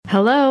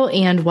Hello,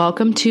 and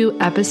welcome to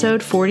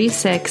episode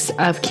 46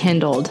 of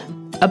Kindled,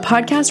 a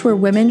podcast where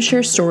women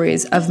share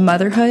stories of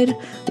motherhood,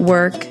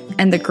 work,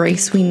 and the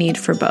grace we need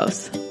for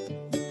both.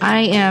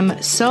 I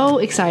am so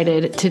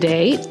excited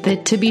today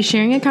to be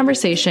sharing a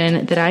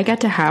conversation that I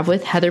got to have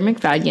with Heather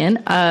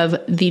MacFadyen of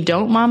the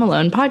Don't Mom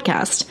Alone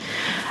podcast.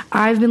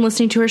 I've been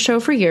listening to her show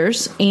for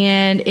years,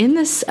 and in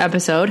this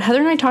episode,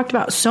 Heather and I talked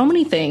about so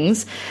many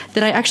things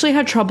that I actually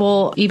had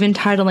trouble even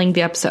titling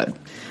the episode.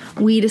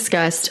 We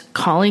discussed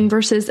calling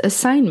versus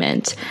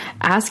assignment,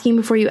 asking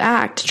before you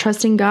act,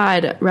 trusting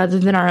God rather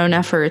than our own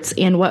efforts,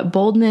 and what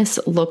boldness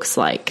looks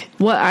like.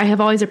 What I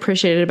have always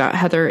appreciated about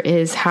Heather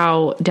is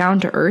how down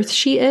to earth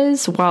she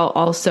is, while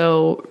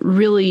also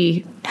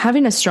really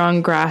having a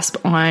strong grasp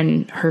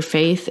on her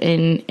faith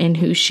in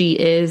who she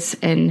is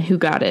and who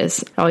God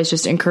is. It always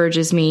just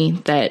encourages me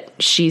that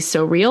she's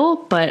so real,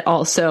 but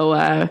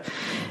also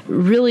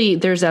really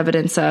there's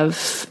evidence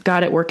of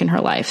God at work in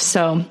her life.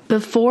 So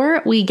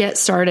before we get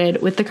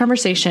started with the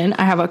conversation,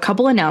 I have a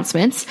couple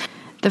announcements.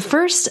 The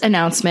first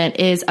announcement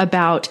is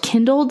about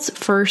Kindled's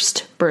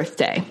first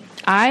birthday.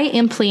 I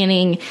am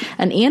planning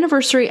an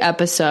anniversary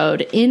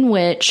episode in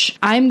which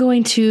I'm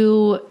going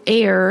to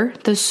air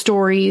the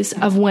stories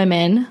of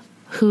women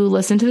who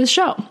listen to the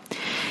show.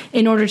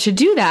 In order to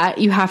do that,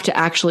 you have to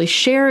actually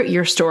share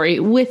your story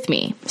with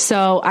me.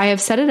 So I have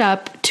set it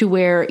up to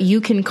where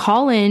you can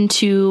call in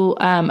to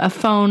a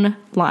phone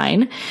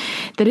line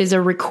that is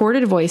a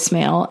recorded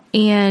voicemail.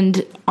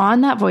 And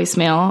on that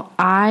voicemail,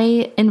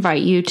 I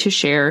invite you to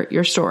share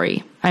your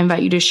story. I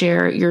invite you to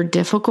share your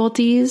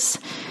difficulties,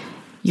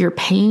 your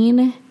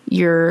pain,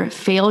 your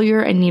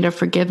failure and need of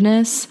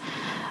forgiveness,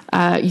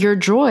 your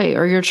joy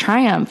or your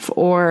triumph,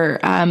 or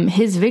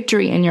his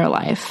victory in your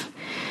life.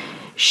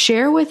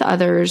 Share with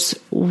others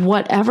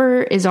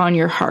whatever is on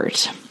your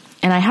heart.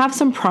 And I have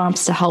some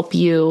prompts to help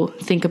you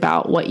think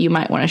about what you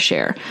might want to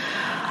share.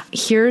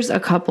 Here's a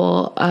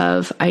couple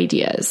of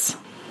ideas.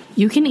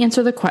 You can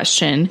answer the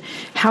question,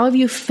 how have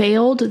you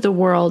failed the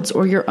world's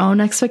or your own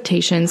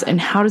expectations,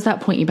 and how does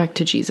that point you back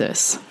to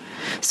Jesus?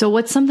 So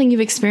what's something you've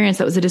experienced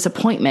that was a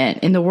disappointment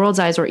in the world's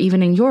eyes or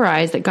even in your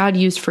eyes that God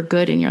used for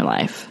good in your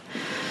life?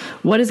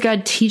 What is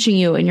God teaching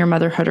you in your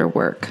motherhood or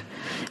work?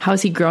 How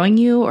is he growing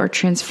you or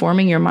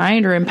transforming your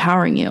mind or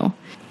empowering you?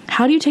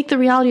 How do you take the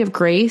reality of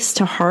grace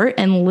to heart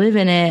and live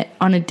in it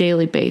on a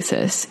daily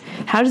basis?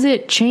 How does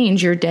it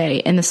change your day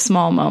in the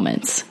small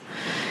moments?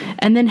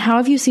 And then how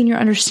have you seen your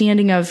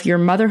understanding of your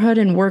motherhood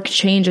and work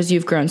change as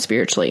you've grown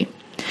spiritually?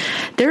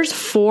 There's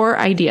 4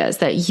 ideas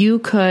that you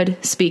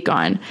could speak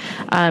on.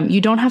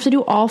 You don't have to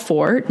do all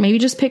 4. Maybe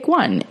just pick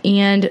one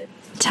and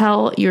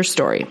tell your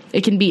story.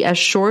 It can be as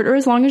short or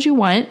as long as you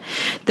want.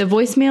 The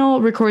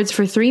voicemail records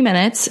for 3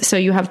 minutes, so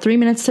you have 3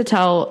 minutes to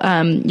tell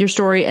your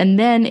story. And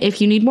then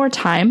if you need more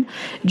time,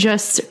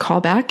 just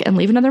call back and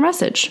leave another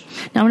message.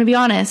 Now, I'm going to be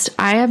honest,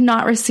 I have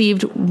not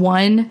received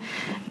one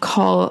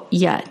call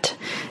yet.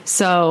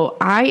 So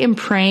I am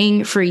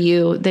praying for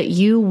you that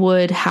you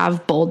would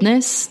have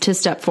boldness to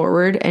step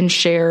forward and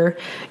share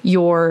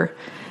your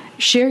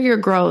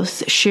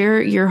growth,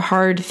 share your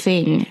hard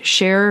thing,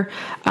 share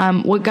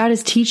what God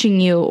is teaching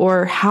you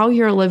or how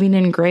you're living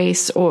in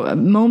grace or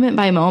moment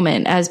by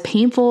moment, as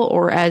painful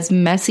or as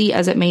messy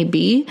as it may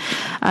be.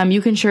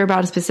 You can share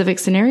about a specific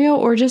scenario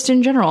or just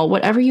in general,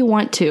 whatever you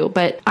want to.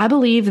 But I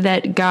believe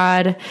that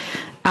God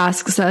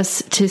asks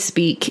us to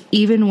speak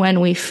even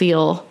when we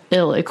feel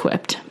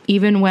ill-equipped,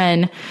 even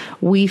when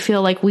we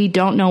feel like we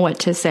don't know what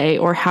to say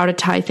or how to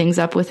tie things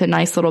up with a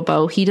nice little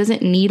bow. He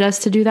doesn't need us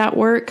to do that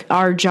work.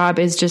 Our job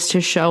is just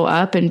to show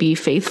up and be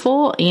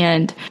faithful,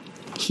 and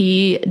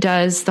he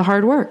does the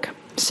hard work.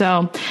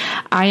 So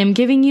I am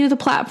giving you the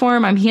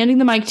platform. I'm handing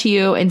the mic to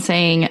you and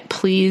saying,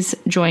 please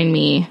join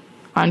me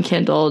on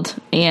Kindled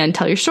and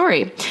tell your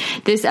story.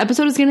 This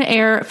episode is going to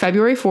air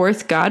February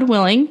 4th, God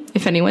willing.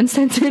 If anyone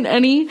sends in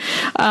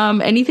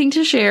anything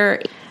to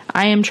share,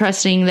 I am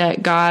trusting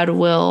that God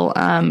will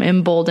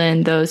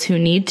embolden those who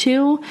need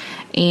to,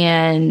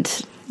 and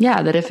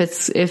that if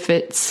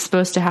it's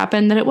supposed to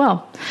happen, that it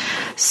will.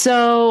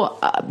 So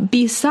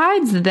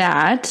besides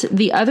that,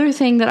 the other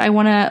thing that I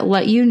want to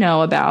let you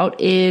know about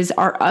is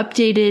our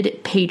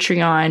updated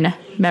Patreon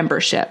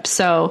membership.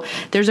 So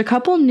there's a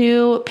couple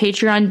new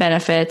Patreon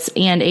benefits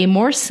and a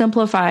more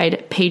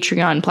simplified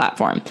Patreon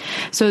platform.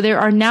 So there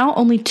are now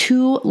only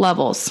 2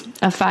 levels,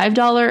 a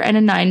 $5 and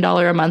a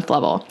 $9 a month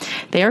level.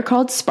 They are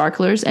called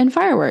Sparklers and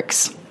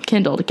Fireworks.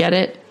 Kindled, get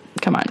it?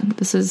 Come on,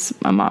 this is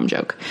a mom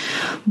joke.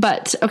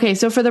 But okay,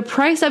 so for the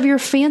price of your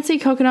fancy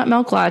coconut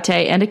milk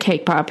latte and a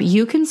cake pop,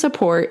 you can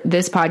support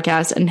this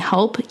podcast and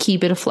help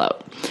keep it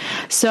afloat.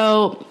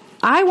 So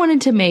I wanted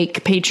to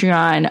make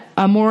Patreon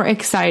a more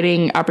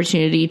exciting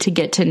opportunity to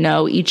get to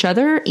know each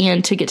other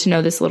and to get to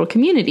know this little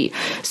community.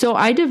 So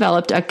I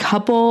developed a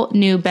couple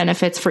new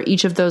benefits for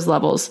each of those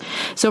levels.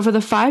 So for the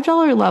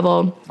 $5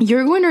 level,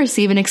 you're going to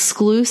receive an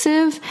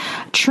exclusive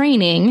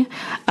training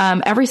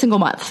every single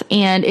month.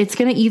 And it's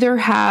going to either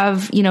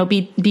have,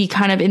 be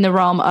kind of in the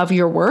realm of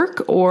your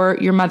work or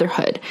your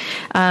motherhood.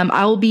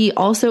 I will be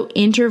also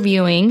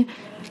interviewing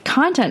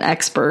content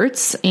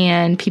experts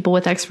and people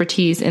with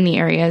expertise in the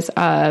areas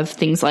of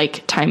things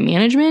like time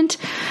management,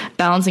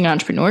 balancing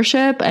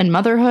entrepreneurship and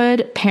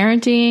motherhood,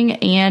 parenting,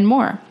 and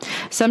more.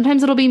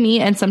 Sometimes it'll be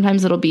me and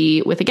sometimes it'll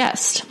be with a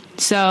guest.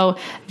 So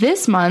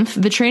this month,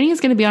 the training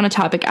is going to be on a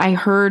topic I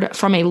heard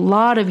from a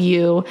lot of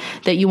you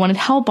that you wanted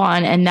help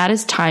on, and that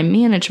is time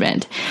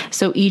management.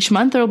 So each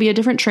month there will be a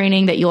different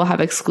training that you'll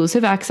have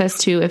exclusive access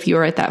to if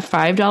you're at that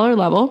 $5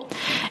 level.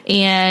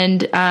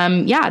 And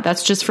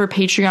that's just for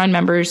Patreon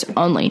members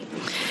only.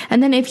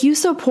 And then if you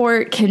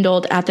support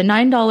Kindled at the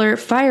 $9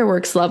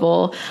 fireworks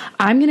level,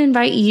 I'm going to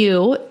invite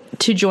you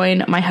to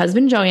join my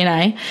husband Joey and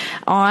I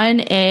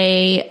on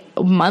a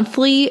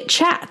monthly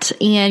chat,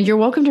 and you're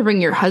welcome to bring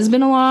your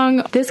husband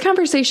along. This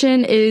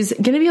conversation is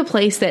going to be a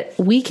place that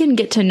we can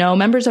get to know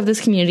members of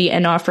this community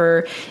and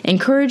offer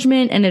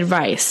encouragement and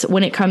advice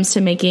when it comes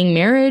to making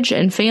marriage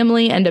and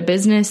family and a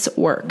business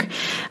work.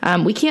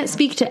 We can't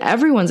speak to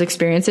everyone's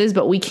experiences,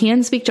 but we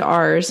can speak to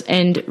ours.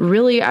 And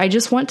really, I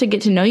just want to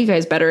get to know you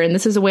guys better. And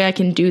this is a way I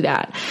can do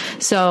that.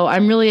 So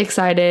I'm really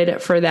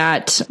excited for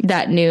that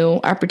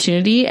new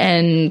opportunity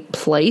and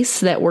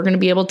place that we're going to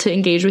be able to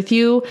engage with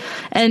you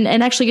and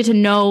actually get to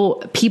know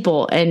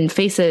people and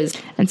faces.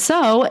 And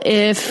so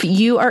if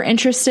you are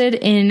interested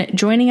in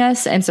joining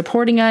us and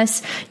supporting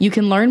us, you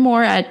can learn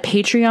more at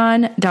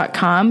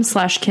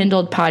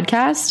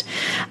patreon.com/kindledpodcast.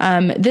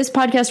 This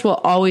podcast will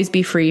always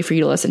be free for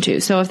you to listen to.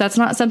 So if that's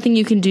not something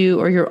you can do,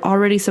 or you're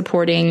already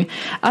supporting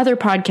other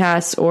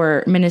podcasts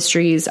or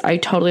ministries, I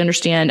totally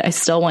understand. I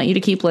still want you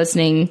to keep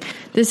listening.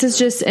 This is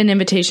just an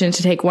invitation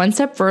to take one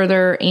step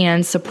further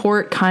and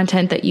support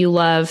content that you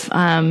love,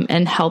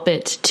 and help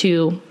it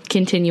to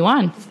continue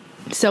on.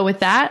 So with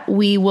that,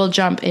 we will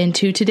jump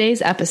into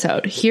today's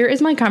episode. Here is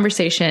my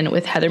conversation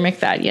with Heather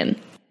MacFadyen.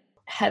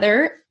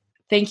 Heather,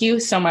 thank you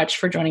so much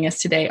for joining us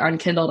today on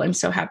Kindled. I'm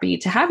so happy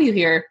to have you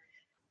here.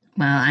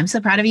 Well, I'm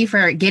so proud of you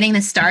for getting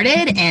this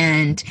started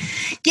and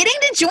getting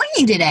to join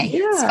you today.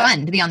 Yeah. It's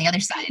fun to be on the other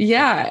side.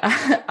 Yeah,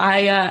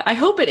 I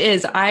hope it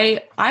is.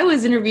 I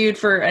was interviewed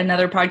for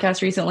another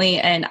podcast recently,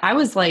 and I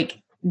was like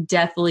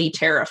deathly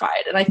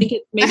terrified. And I think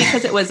it maybe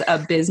because it was a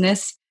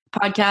business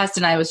podcast,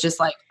 and I was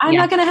just like, I'm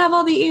not going to have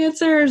all the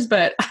answers,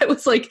 but I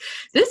was like,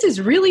 this is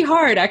really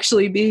hard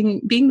actually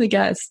being the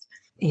guest.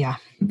 Yeah,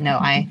 no,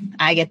 I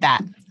get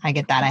that. I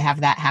have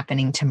that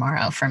happening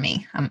tomorrow for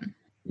me.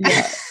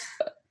 That's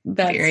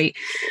very,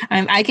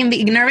 I can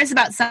be nervous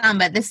about some,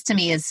 but this to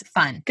me is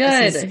fun. Good.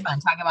 This is fun.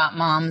 Talk about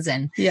moms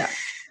and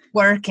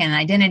work and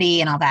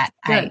identity and all that.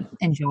 Good. I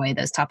enjoy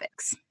those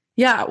topics.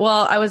 Yeah.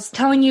 Well, I was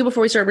telling you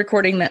before we started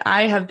recording that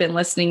I have been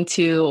listening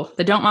to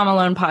the Don't Mom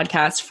Alone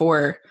podcast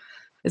for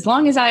as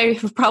long as I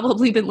have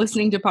probably been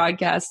listening to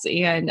podcasts,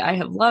 and I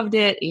have loved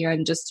it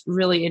and just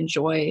really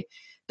enjoy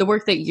the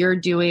work that you're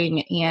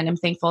doing. And I'm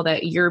thankful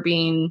that you're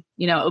being,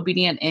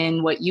 obedient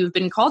in what you've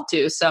been called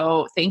to.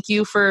 So thank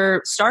you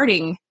for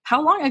starting.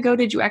 How long ago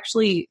did you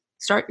actually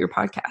start your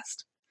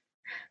podcast?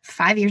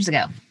 5 years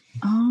ago.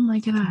 Oh my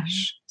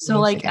gosh.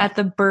 So at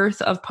the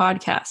birth of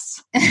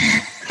podcasts.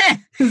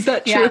 Is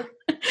that true?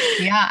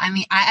 Yeah. I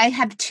mean, I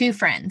had 2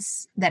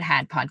 friends that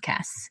had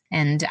podcasts,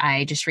 and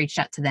I just reached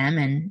out to them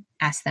and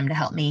asked them to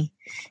help me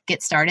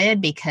get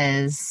started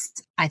because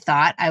I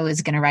thought I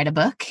was going to write a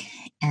book,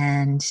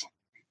 and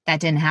that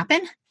didn't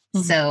happen.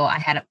 Mm-hmm. So I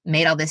had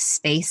made all this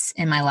space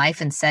in my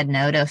life and said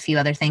no to a few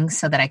other things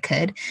so that I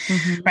could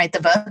write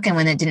the book. And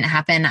when it didn't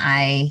happen,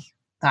 I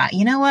thought,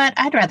 you know what?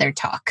 I'd rather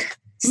talk.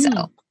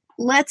 So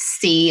let's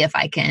see if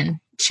I can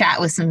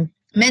chat with some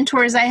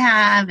mentors I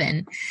have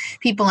and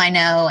people I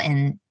know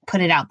and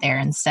put it out there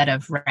instead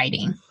of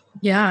writing.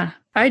 Yeah.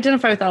 I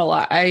identify with that a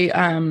lot.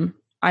 I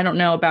don't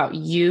know about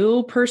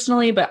you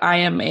personally, but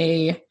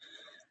I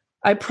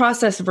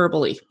process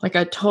verbally. Like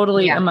I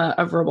totally am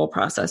a verbal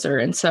processor.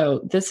 And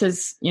so this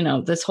is,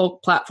 this whole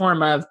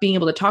platform of being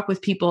able to talk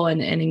with people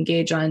and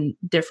engage on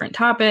different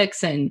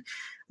topics and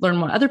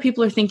learn what other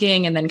people are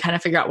thinking and then kind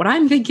of figure out what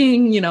I'm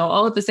thinking,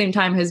 all at the same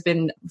time has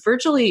been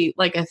virtually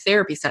like a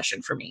therapy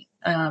session for me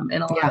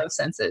in a lot of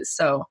senses.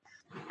 So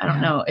I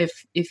don't know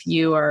if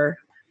you are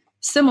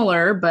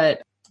similar,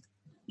 but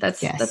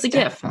that's a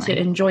gift to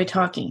enjoy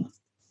talking.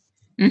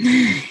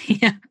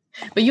 Yeah.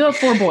 But you have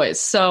 4 boys.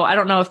 So I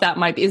don't know if that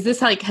might be,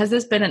 has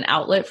this been an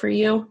outlet for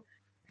you?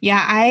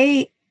 Yeah,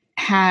 I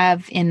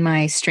have in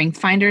my Strength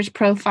Finders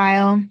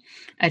profile,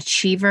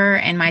 achiever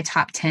in my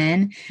top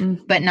 10,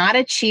 but not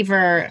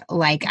achiever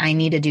like I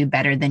need to do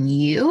better than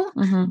you,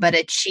 but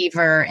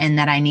achiever in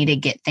that I need to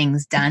get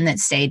things done that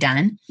stay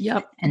done.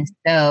 Yep. And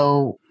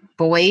so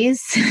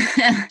boys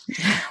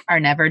are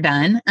never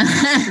done.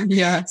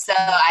 Yeah. So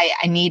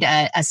I need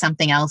a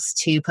something else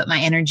to put my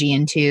energy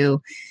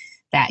into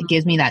that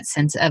gives me that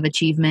sense of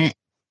achievement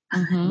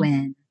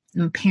when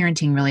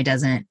parenting really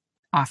doesn't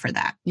offer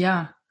that.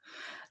 Yeah.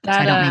 So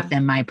I don't make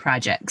them my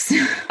projects.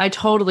 I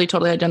totally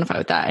identify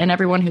with that. And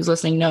everyone who's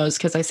listening knows,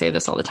 because I say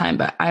this all the time,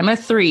 but I'm a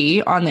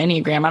 3 on the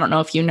Enneagram. I don't know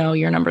if you know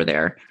your number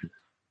there.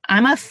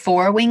 I'm a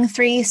 4-wing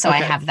 3, so I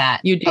have that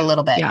a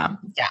little bit. Yeah.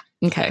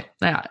 Okay.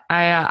 Yeah.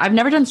 I've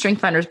never done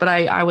Strength Finders, but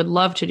I would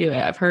love to do it.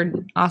 I've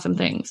heard awesome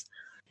things.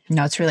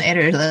 No, it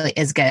really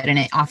is good. And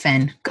it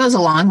often goes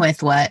along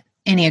with what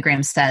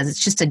Enneagram says.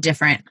 It's just a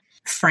different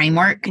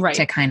framework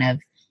to kind of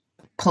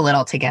pull it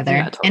all together.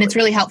 Yeah, totally. And it's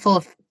really helpful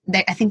if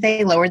I think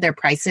they lowered their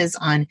prices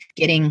on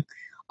getting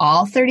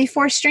all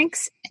 34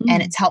 strengths.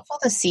 And it's helpful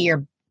to see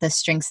the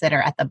strengths that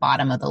are at the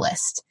bottom of the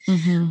list.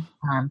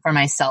 For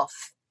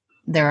myself,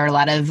 there are a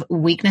lot of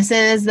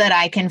weaknesses that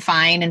I can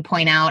find and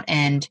point out,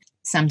 and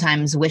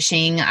sometimes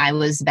wishing I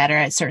was better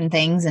at certain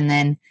things. And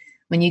then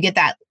when you get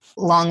that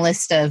long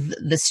list of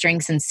the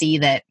strengths and see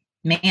that,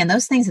 man,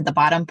 those things at the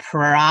bottom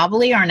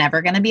probably are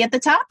never going to be at the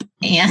top.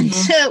 And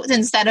so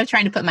instead of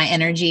trying to put my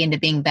energy into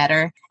being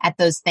better at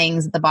those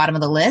things at the bottom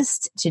of the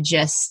list, to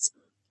just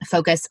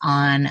focus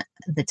on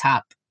the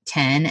top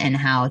 10 and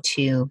how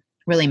to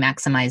really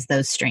maximize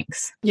those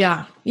strengths.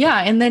 Yeah.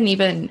 Yeah. And then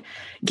even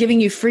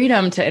giving you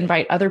freedom to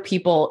invite other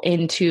people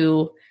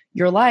into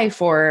your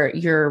life or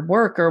your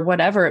work or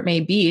whatever it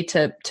may be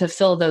to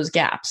fill those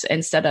gaps,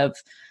 instead of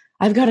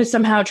I've got to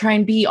somehow try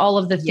and be all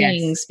of the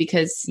things,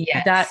 because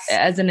that,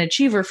 as an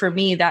achiever, for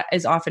me, that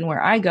is often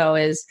where I go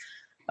is,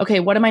 okay,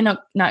 what am I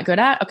not good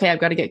at? Okay, I've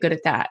got to get good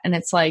at that. And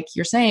it's like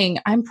you're saying,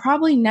 I'm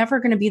probably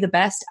never going to be the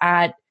best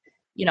at,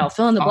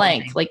 fill in the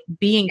blank, like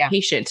being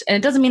patient. And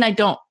it doesn't mean I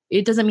don't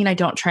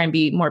try and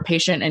be more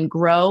patient and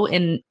grow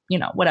in,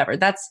 whatever.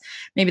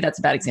 Maybe that's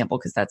a bad example,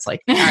 because that's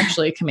like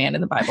actually a command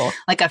in the Bible.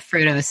 Like a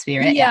fruit of the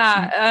Spirit.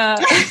 Yeah.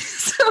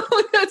 So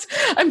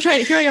I'm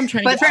trying.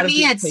 But for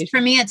me,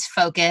 it's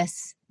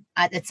focus.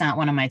 It's not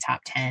one of my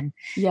top 10.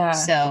 Yeah.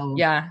 So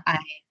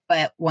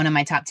but one of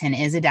my top 10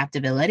 is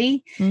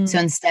adaptability. So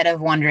instead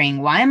of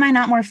wondering, why am I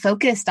not more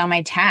focused on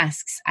my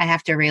tasks? I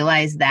have to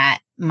realize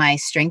that my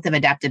strength of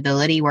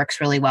adaptability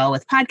works really well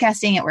with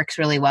podcasting. It works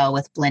really well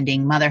with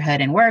blending motherhood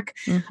and work.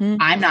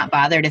 I'm not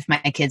bothered if my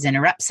kids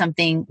interrupt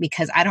something,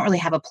 because I don't really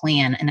have a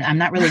plan, and I'm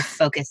not really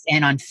focused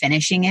in on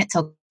finishing it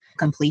till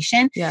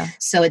completion. Yeah.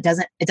 So it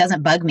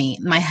doesn't bug me.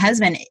 My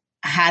husband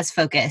has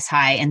focus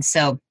high. And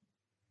so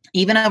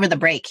even over the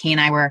break, he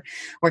and I were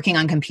working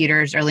on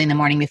computers early in the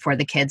morning before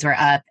the kids were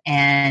up.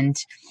 And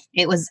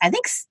it was, I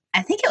think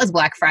it was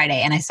Black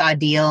Friday, and I saw a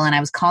deal, and I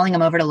was calling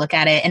him over to look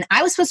at it. And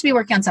I was supposed to be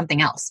working on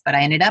something else, but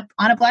I ended up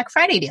on a Black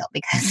Friday deal,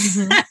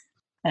 because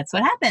that's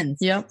what happens.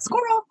 Yep.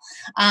 Squirrel.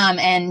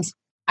 And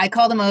I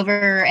called him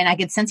over, and I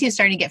could sense he was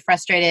starting to get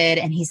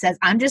frustrated. And he says,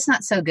 I'm just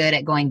not so good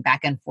at going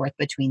back and forth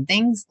between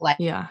things like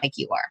you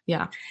are.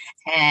 Yeah.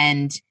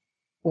 And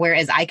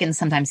whereas I can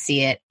sometimes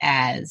see it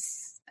as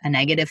a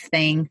negative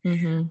thing,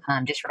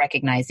 just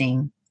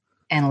recognizing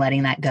and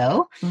letting that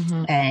go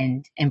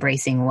and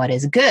embracing what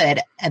is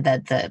good at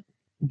the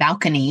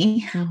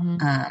balcony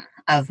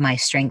of my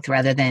strength,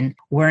 rather than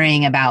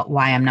worrying about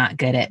why I'm not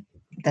good at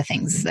the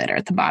things that are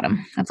at the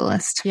bottom of the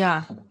list.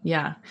 Yeah.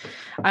 Yeah.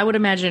 I would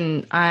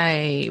imagine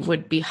I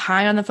would be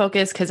high on the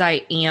focus, because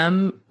I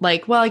am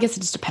like, well, I guess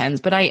it just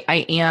depends, but I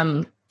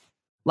am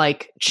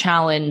like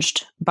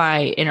challenged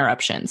by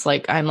interruptions.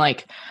 Like I'm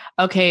like,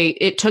 okay,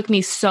 it took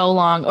me so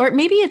long, or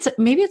maybe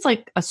it's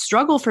like a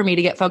struggle for me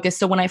to get focused.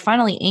 So when I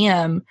finally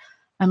am,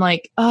 I'm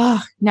like,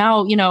 oh,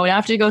 now, I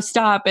have to go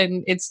stop.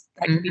 And that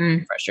can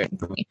be frustrating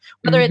for me.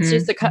 Whether it's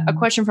just a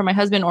question from my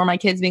husband or my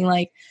kids being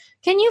like,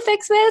 can you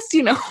fix this?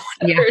 Yeah.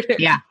 Okay.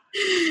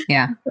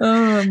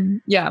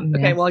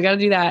 Well, I got to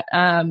do that.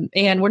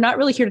 And we're not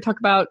really here to talk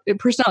about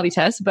personality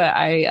tests, but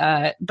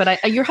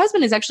your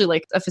husband is actually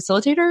like a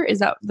facilitator. Is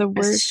that the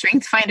word?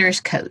 Strength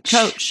Finders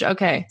coach.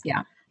 Okay.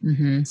 Yeah.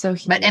 So,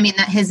 but I mean,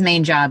 his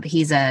main job,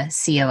 he's a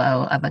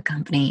COO of a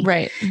company.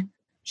 Right.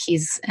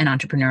 He's an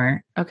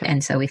entrepreneur. Okay.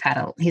 And so he's had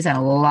a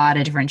lot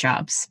of different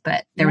jobs,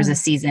 but there was a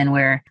season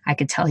where I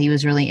could tell he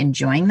was really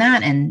enjoying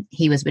that, and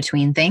he was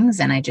between things.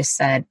 And I just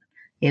said,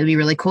 it would be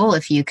really cool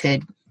if you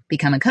could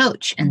become a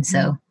coach. And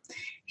so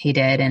he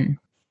did, and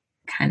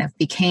kind of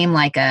became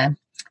like a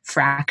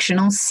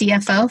fractional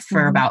CFO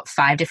for about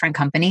 5 different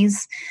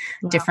companies,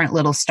 different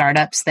little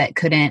startups that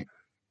couldn't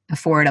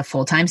afford a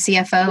full-time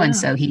CFO. And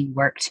so he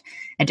worked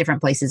at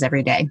different places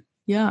every day.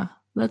 Yeah.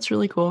 That's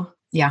really cool.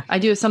 Yeah. I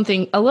do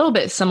something a little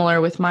bit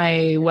similar with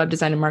my web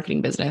design and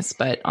marketing business,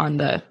 but on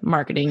the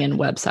marketing and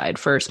web side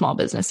for small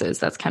businesses.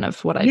 That's kind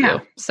of what I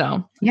do.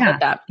 So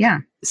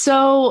that.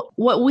 So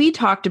what we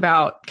talked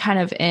about kind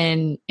of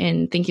in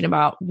thinking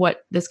about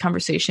what this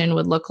conversation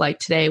would look like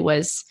today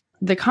was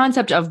the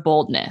concept of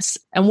boldness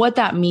and what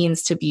that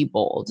means to be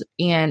bold.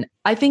 And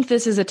I think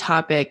this is a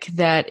topic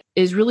that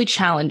is really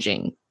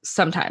challenging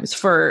sometimes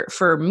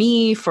for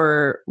me,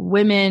 for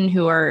women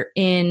who are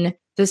in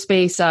the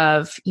space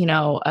of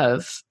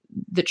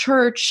the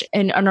church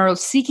and are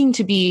seeking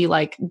to be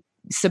like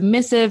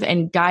submissive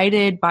and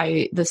guided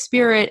by the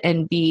Spirit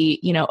and be,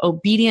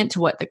 obedient to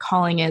what the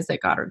calling is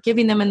that God are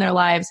giving them in their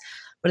lives.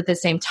 But at the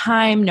same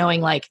time,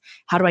 knowing like,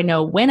 how do I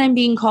know when I'm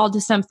being called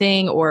to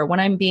something, or when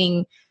I'm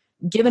being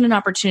given an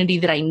opportunity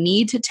that I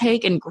need to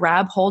take and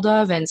grab hold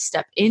of and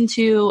step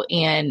into.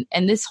 And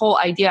this whole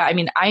idea, I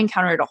mean, I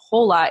encountered a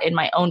whole lot in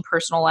my own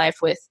personal life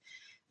with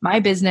my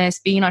business,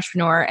 being an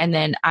entrepreneur, and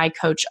then I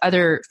coach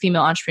other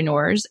female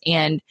entrepreneurs.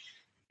 And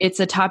it's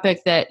a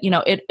topic that, you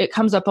know, it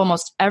comes up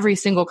almost every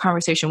single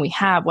conversation we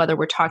have, whether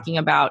we're talking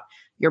about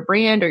your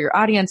brand or your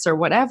audience or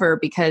whatever,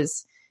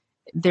 because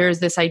there's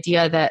this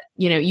idea that,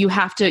 you know, you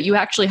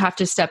actually have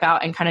to step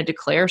out and kind of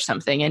declare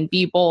something and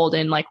be bold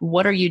and like,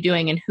 what are you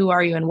doing and who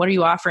are you and what are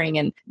you offering?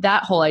 And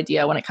that whole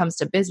idea when it comes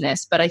to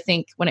business. But I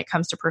think when it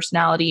comes to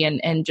personality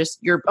and just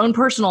your own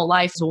personal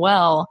life as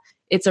well,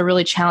 it's a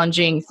really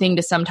challenging thing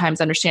to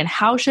sometimes understand.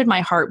 How should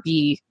my heart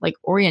be like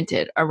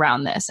oriented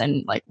around this?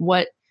 And like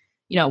what,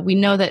 you know, we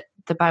know that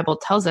the Bible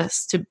tells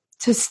us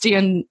to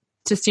stand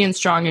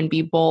strong and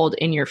be bold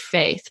in your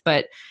faith.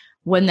 But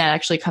when that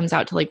actually comes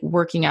out to like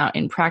working out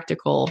in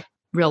practical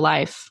real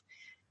life,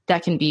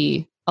 that can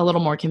be a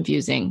little more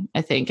confusing,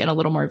 I think, and a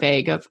little more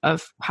vague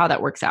of how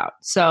that works out.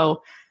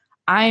 So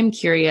I'm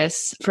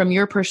curious from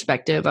your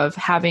perspective of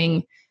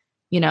having,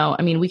 you know,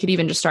 I mean, we could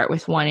even just start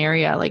with one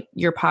area, like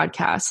your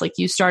podcast, like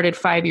you started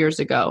 5 years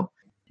ago.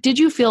 Did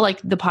you feel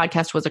like the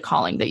podcast was a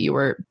calling that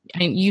I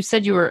mean, you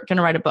said you were going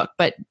to write a book,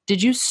 but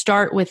did you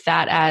start with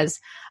that as,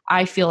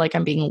 I feel like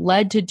I'm being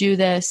led to do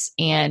this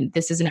and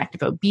this is an act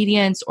of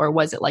obedience? Or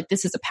was it like,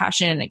 this is a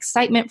passion and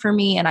excitement for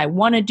me and I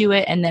want to do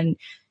it? And then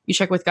you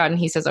check with God and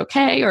he says,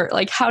 okay. Or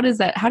like, how did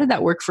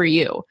that work for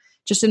you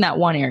just in that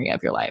one area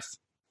of your life?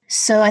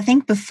 So I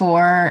think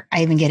before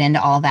I even get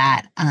into all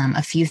that,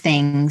 a few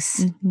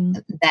things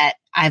that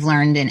I've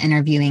learned in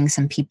interviewing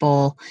some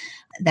people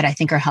that I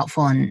think are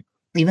helpful, and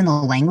even the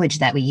language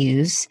that we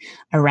use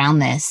around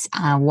this.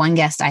 One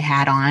guest I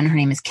had on, her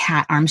name is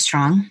Kat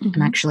Armstrong.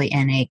 I'm actually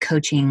in a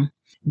coaching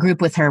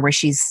group with her where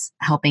she's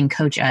helping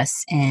coach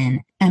us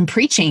in and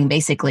preaching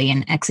basically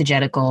in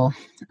exegetical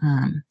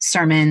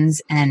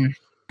sermons. And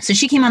so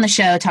she came on the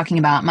show talking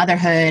about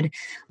motherhood,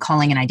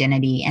 calling, and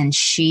identity. And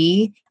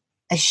she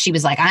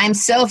was like, I'm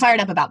so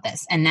fired up about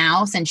this. And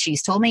now since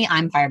she's told me,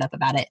 I'm fired up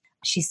about it.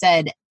 She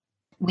said,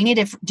 we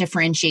need to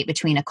differentiate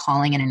between a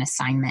calling and an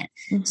assignment.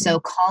 So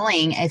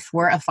calling, if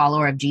we're a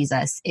follower of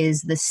Jesus,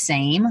 is the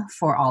same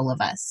for all of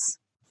us.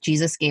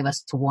 Jesus gave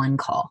us one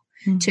call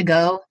to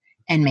go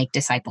and make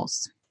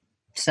disciples.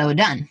 So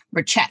done.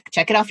 We're check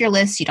it off your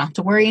list. You don't have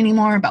to worry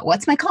anymore about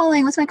what's my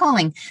calling?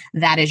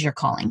 That is your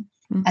calling.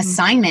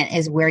 Assignment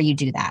is where you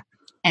do that.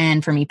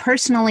 And for me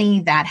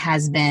personally, that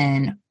has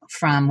been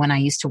from when I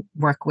used to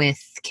work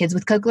with kids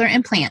with cochlear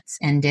implants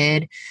and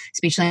did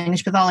speech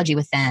language pathology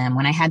with them,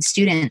 when I had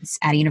students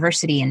at a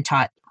university and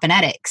taught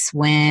phonetics,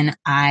 when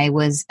I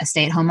was a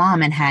stay-at-home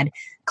mom and had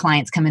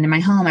clients come into my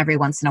home every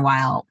once in a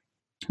while,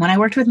 when I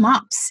worked with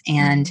MOPS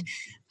and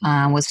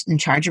was in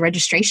charge of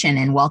registration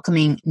and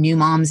welcoming new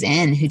moms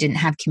in who didn't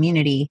have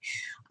community,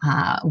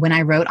 when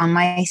I wrote on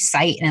my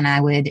site and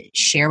I would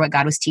share what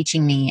God was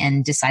teaching me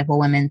and disciple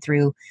women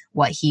through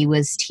what he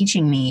was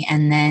teaching me.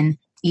 And then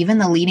even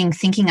the leading,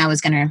 thinking I was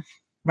going to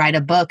write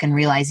a book and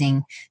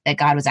realizing that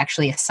God was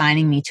actually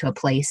assigning me to a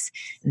place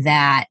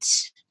that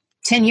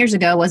 10 years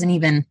ago wasn't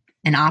even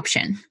an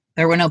option.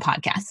 There were no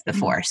podcasts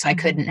before, so I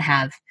couldn't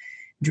have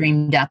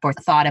dreamed up or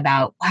thought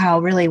about, wow,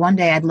 really one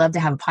day I'd love to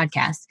have a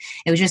podcast.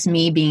 It was just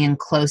me being in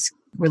close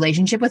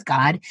relationship with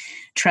God,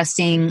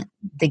 trusting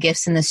the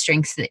gifts and the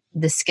strengths,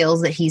 the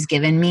skills that he's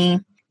given me,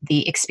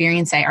 the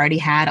experience I already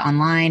had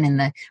online and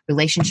the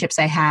relationships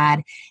I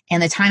had,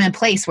 and the time and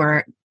place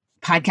where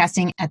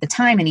podcasting at the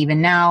time and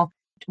even now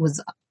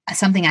was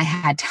something I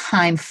had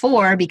time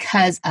for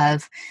because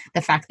of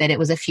the fact that it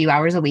was a few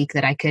hours a week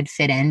that I could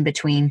fit in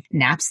between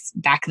naps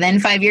back then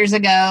 5 years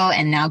ago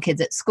and now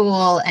kids at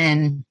school,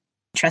 and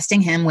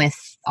trusting him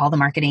with all the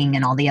marketing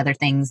and all the other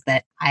things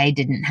that I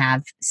didn't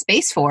have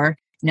space for,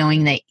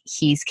 knowing that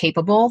he's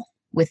capable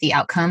with the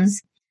outcomes.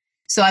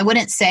 So I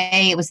wouldn't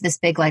say it was this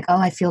big, like, oh,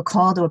 I feel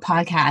called to a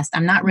podcast.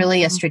 I'm not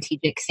really a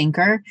strategic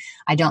thinker.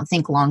 I don't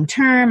think long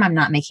term. I'm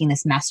not making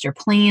this master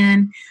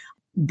plan.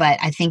 But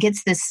I think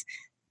it's this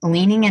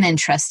leaning in and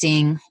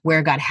trusting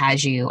where God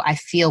has you. I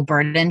feel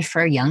burdened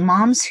for young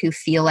moms who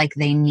feel like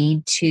they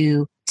need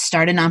to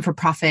start a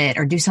non-for-profit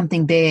or do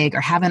something big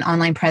or have an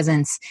online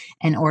presence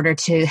in order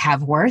to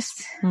have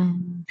worth.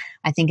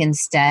 I think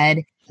instead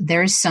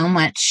there's so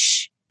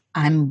much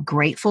I'm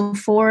grateful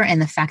for,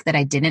 and the fact that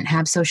I didn't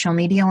have social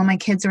media when my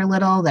kids were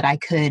little, that I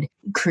could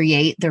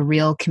create the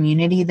real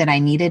community that I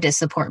needed to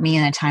support me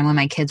in a time when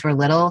my kids were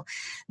little,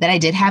 that I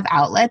did have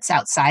outlets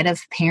outside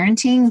of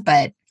parenting,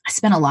 but I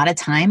spent a lot of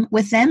time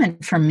with them.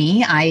 And for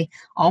me, I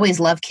always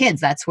loved kids.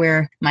 That's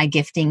where my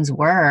giftings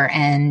were.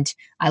 And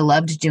I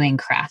loved doing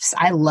crafts.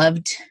 I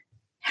loved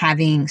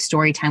having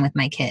story time with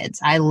my kids.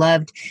 I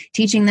loved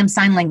teaching them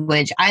sign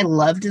language. I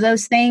loved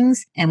those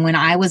things. And when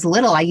I was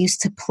little, I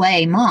used to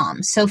play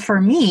mom. So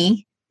for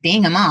me,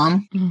 being a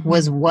mom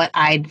was what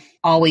I'd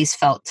always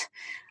felt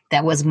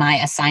that was my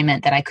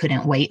assignment that I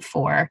couldn't wait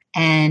for.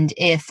 And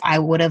if I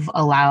would have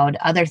allowed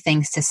other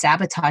things to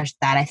sabotage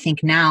that, I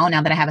think now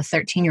that I have a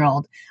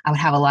 13-year-old, I would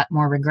have a lot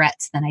more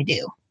regrets than I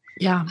do.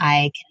 Yeah.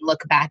 I can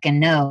look back and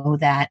know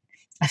that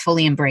I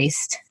fully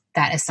embraced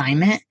that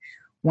assignment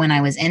when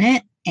I was in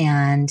it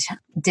and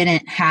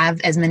didn't have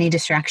as many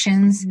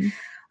distractions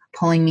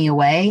pulling me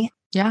away.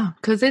 Yeah,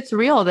 because it's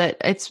real that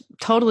it's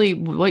totally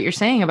what you're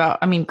saying about,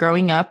 I mean,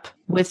 growing up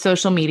with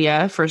social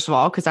media, first of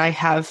all, because I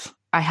have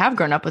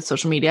grown up with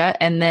social media,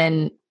 and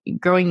then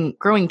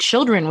growing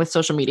children with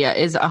social media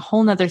is a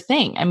whole nother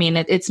thing. I mean,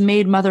 it's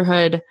made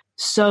motherhood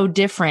so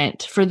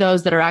different for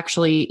those that are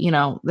actually,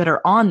 that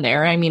are on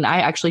there. I mean, I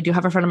actually do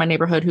have a friend in my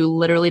neighborhood who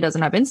literally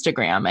doesn't have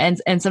Instagram.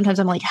 And sometimes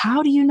I'm like,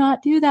 how do you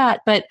not do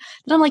that? But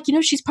then I'm like,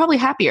 she's probably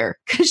happier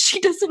because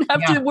she doesn't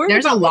have to worry.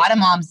 There's a lot of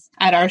moms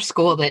at our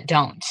school that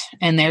don't,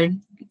 and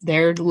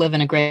they're living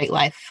a great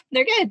life.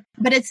 They're good.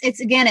 But it's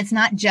again, it's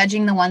not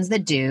judging the ones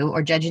that do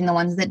or judging the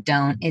ones that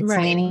don't. It's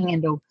leaning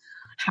into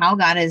how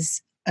God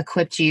has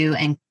equipped you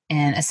and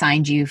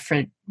assigned you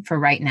for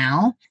right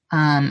now.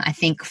 I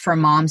think for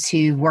moms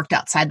who worked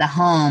outside the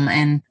home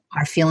and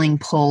are feeling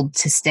pulled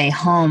to stay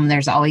home,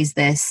 there's always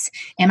this,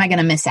 am I going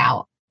to miss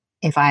out?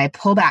 If I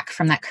pull back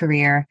from that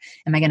career,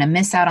 am I going to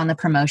miss out on the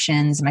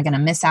promotions? Am I going to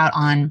miss out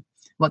on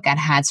what God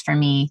has for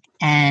me?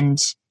 And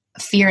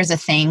fear is a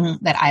thing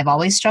that I've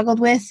always struggled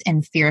with,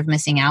 and fear of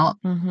missing out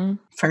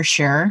for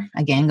sure,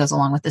 again, goes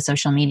along with the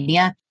social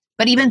media.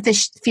 But even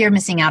fear of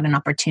missing out on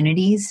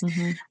opportunities.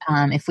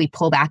 If we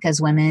pull back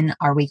as women,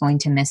 are we going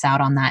to miss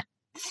out on that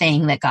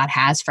thing that God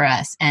has for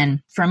us?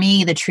 And for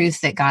me, the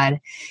truth that God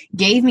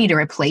gave me to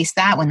replace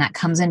that, when that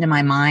comes into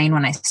my mind,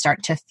 when I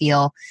start to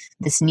feel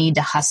this need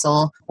to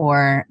hustle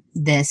or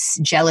this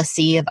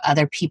jealousy of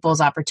other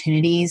people's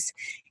opportunities,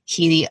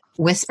 He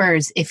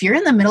whispers, if you're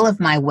in the middle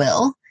of my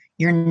will,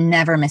 you're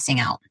never missing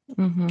out.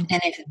 And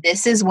if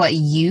this is what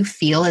you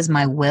feel is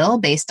my will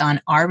based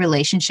on our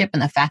relationship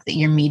and the fact that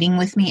you're meeting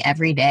with me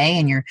every day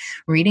and you're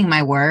reading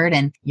my word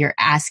and you're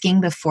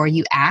asking before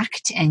you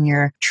act and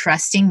you're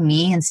trusting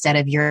me instead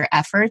of your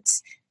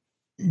efforts,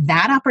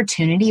 that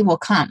opportunity will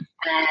come.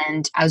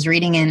 And I was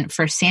reading in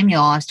 1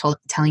 Samuel, I was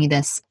telling you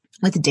this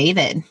with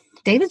David.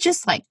 David's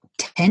just like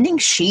tending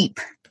sheep.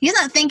 He's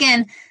not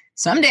thinking,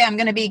 someday I'm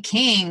going to be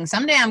king.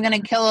 Someday I'm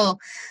going to kill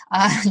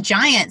a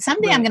giant.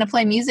 Someday I'm going to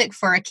play music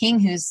for a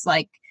king who's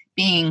like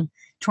being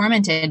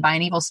tormented by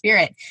an evil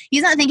spirit.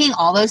 He's not thinking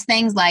all those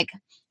things like,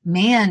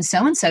 man,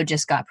 so-and-so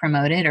just got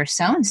promoted, or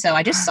so-and-so,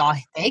 I just saw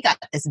they got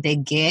this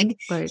big gig.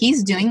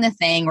 He's doing the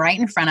thing right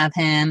in front of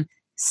him,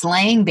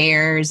 slaying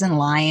bears and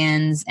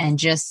lions and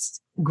just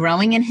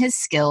growing in his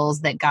skills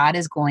that God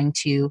is going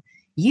to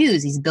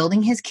use. He's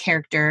building his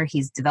character.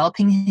 He's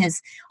developing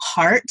his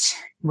heart.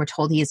 We're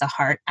told he is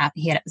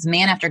he is a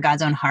man after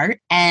God's own heart.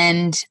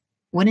 And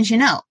wouldn't you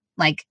know,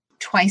 like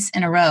twice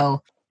in a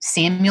row,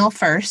 Samuel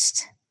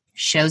first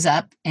shows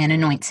up and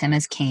anoints him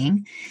as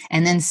king.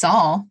 And then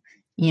Saul,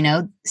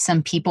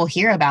 some people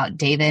hear about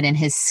David and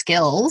his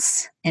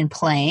skills in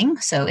playing.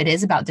 So it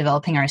is about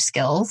developing our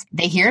skills.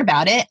 They hear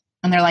about it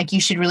and they're like,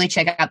 you should really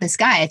check out this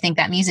guy. I think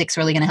that music's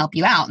really going to help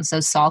you out. And so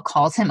Saul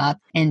calls him up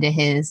into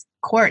his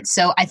court.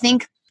 So I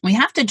think we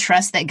have to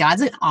trust that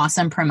God's an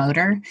awesome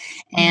promoter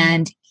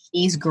and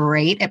he's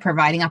great at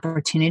providing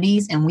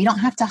opportunities, and we don't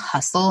have to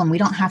hustle and we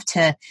don't have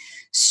to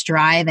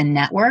strive and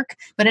network,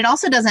 but it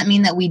also doesn't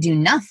mean that we do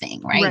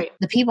nothing, right?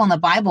 The people in the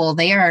Bible,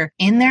 they are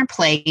in their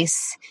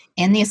place,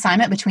 in the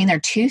assignment between their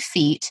 2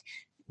 feet,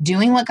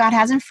 doing what God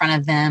has in front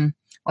of them,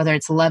 whether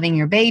it's loving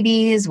your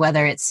babies,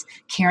 whether it's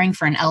caring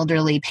for an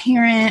elderly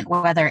parent,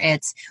 whether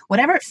it's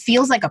whatever it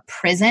feels like a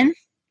prison.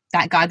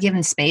 That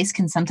God-given space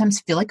can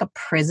sometimes feel like a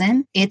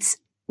prison. It's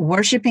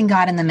worshiping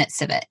God in the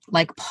midst of it.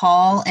 Like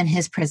Paul in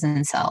his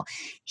prison cell,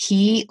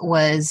 he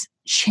was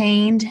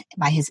chained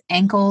by his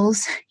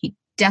ankles. He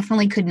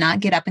definitely could not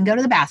get up and go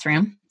to the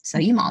bathroom. So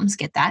you moms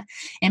get that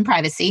in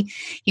privacy.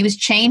 He was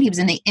chained. He was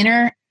in the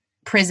inner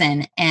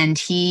prison and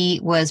he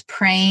was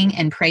praying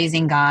and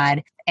praising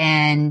God.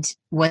 And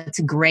what's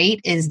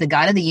great is the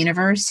God of the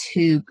universe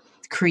who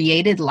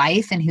created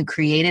life and who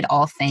created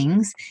all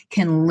things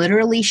can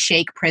literally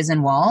shake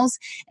prison walls,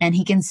 and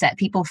he can set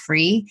people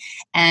free.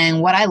 And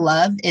what I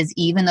love is,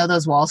 even though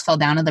those walls fell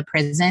down to the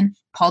prison,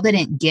 Paul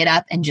didn't get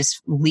up and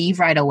just leave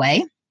right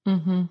away.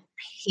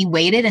 He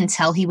waited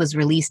until he was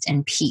released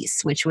in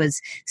peace, which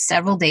was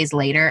several days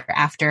later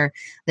after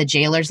the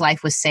jailer's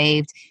life was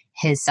saved.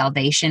 His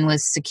salvation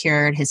was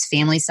secured. His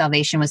family's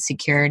salvation was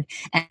secured.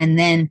 And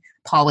then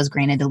Paul was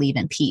granted to leave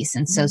in peace.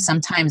 And so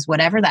sometimes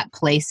whatever that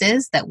place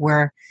is that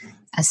we're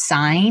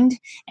assigned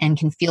and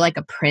can feel like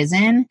a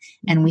prison,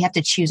 and we have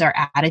to choose our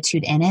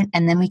attitude in it.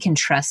 And then we can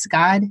trust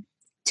God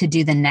to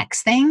do the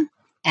next thing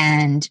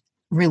and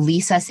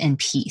release us in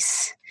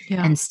peace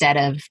instead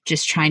of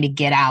just trying to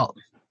get out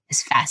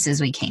as fast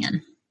as we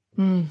can.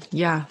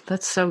 Yeah,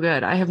 that's so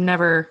good. I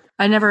never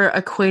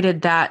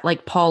equated that,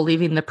 like Paul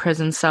leaving the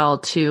prison cell,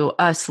 to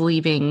us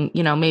leaving,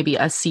 maybe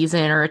a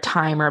season or a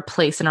time or a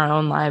place in our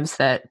own lives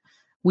that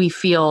we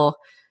feel,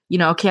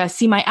 okay, I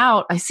see my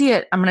out, I see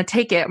it, I'm going to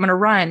take it, I'm going to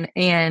run.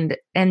 And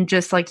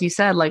just like you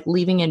said, like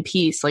leaving in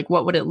peace, like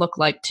what would it look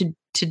like to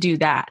do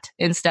that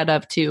instead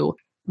of to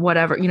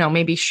whatever,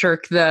 maybe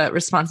shirk the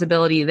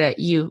responsibility that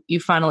you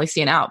finally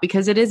see an out,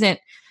 because it isn't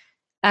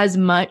as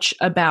much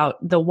about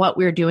the what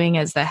we're doing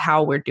as the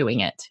how we're doing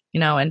it,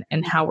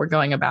 and how we're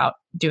going about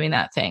doing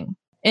that thing.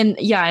 And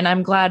yeah, and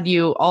I'm glad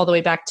you all the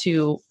way back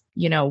to,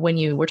 when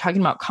you were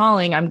talking about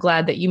calling, I'm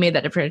glad that you made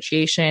that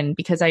differentiation,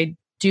 because I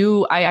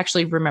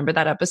actually remember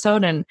that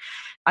episode. And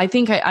I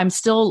think I'm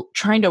still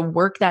trying to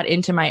work that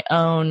into my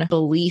own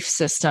belief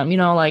system,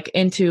 like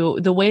into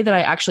the way that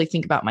I actually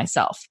think about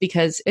myself,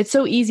 because it's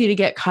so easy to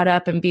get caught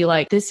up and be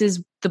like, this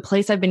is the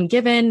place I've been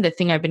given, the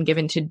thing I've been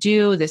given to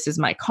do. This is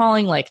my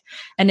calling.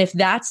 And if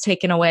that's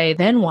taken away,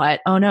 then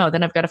what? Oh no,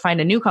 then I've got to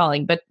find a new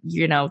calling. But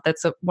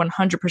that's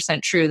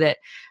 100% true that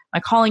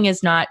my calling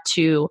is not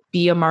to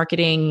be a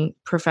marketing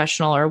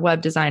professional or a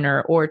web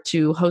designer or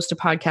to host a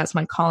podcast.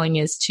 My calling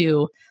is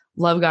to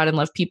love God and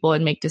love people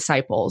and make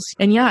disciples.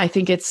 And yeah, I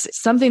think it's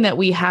something that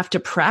we have to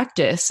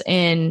practice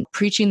in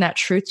preaching that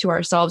truth to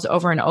ourselves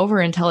over and over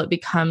until it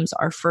becomes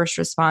our first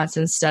response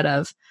instead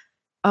of,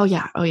 oh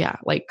yeah,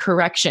 like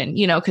correction,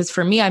 because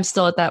for me, I'm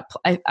still at that,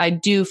 I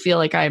do feel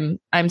like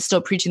I'm still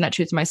preaching that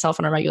truth to myself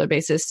on a regular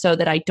basis so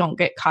that I don't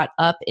get caught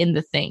up in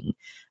the thing,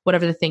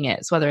 whatever the thing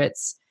is, whether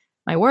it's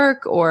my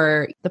work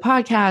or the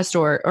podcast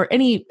or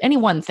any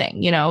one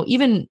thing,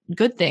 even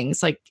good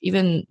things, like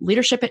even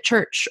leadership at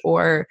church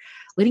or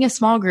leading a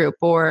small group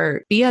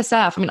or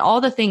BSF. I mean,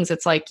 all the things,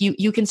 it's like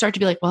you can start to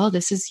be like, well,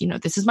 this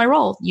is my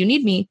role. You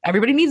need me.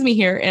 Everybody needs me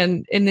here.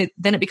 And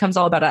then it becomes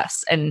all about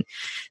us. And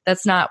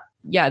that's not,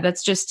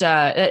 that's just,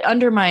 it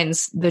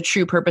undermines the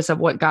true purpose of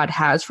what God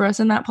has for us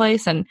in that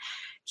place. And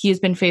he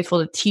has been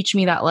faithful to teach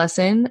me that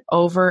lesson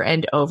over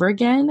and over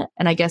again.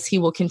 And I guess he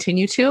will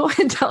continue to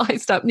until I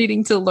stop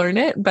needing to learn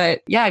it. But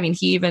yeah, I mean,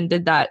 he even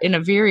did that in a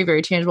very,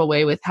 very tangible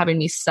way with having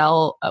me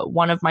sell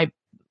one of my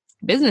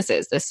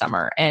businesses this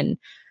summer. And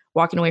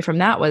walking away from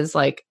that was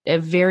like a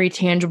very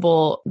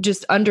tangible,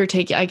 just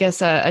undertaking, I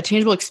guess, a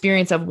tangible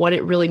experience of what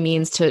it really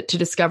means to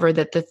discover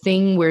that the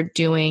thing we're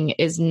doing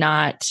is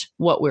not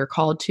what we're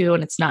called to,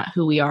 and it's not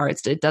who we are.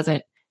 It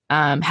doesn't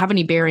have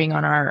any bearing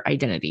on our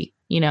identity,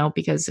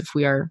 because if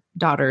we are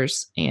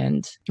daughters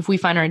and if we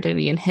find our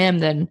identity in him,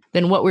 then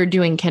what we're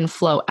doing can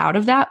flow out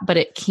of that, but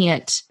it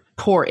can't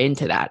pour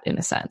into that in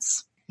a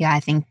sense. Yeah, I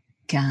think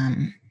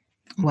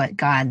what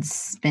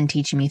God's been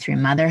teaching me through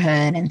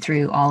motherhood and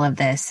through all of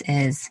this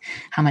is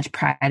how much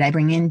pride I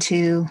bring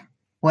into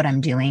what I'm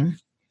doing.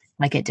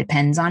 Like it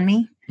depends on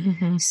me.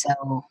 Mm-hmm.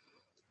 So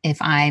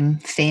if I'm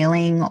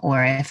failing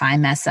or if I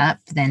mess up,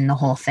 then the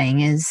whole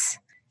thing is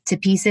to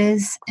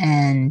pieces.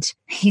 And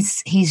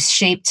he's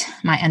shaped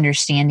my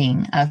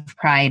understanding of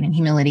pride and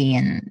humility.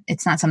 And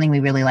it's not something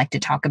we really like to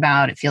talk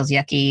about. It feels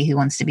yucky. Who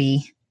wants to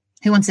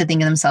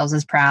think of themselves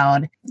as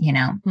proud?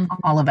 Mm-hmm.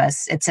 All of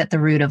us, it's at the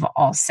root of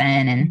all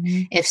sin. And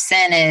mm-hmm. if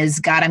sin is,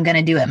 God, I'm going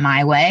to do it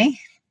my way.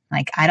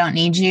 Like, I don't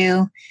need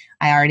you.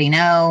 I already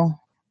know.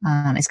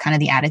 It's kind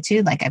of the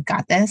attitude, like, I've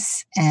got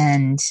this.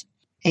 And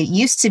it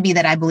used to be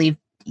that I believed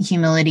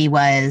humility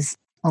was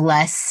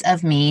less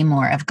of me,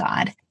 more of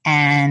God.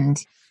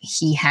 And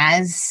he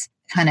has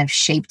kind of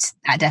shaped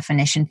that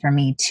definition for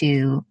me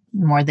to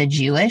more the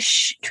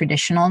Jewish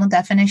traditional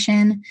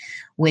definition,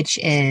 which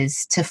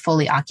is to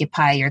fully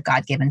occupy your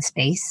God-given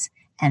space.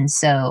 And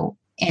so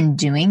in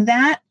doing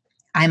that,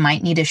 I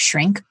might need to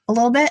shrink a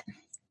little bit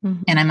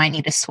mm-hmm. and I might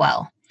need to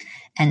swell.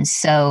 And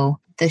so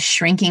the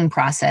shrinking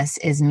process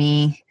is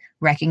me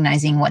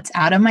recognizing what's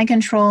out of my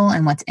control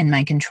and what's in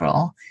my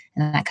control.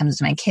 And that comes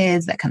to my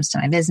kids, that comes to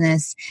my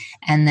business.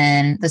 And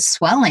then the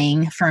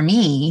swelling for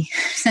me,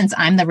 since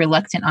I'm the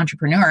reluctant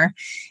entrepreneur,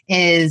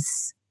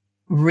 is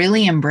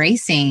really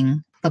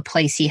embracing the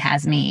place he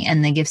has me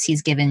and the gifts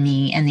he's given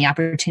me and the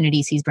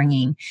opportunities he's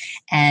bringing.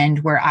 And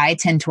where I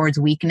tend towards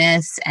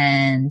weakness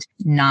and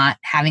not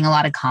having a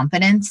lot of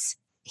confidence,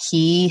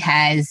 he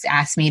has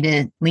asked me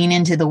to lean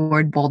into the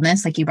word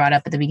boldness, like you brought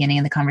up at the beginning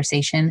of the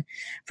conversation,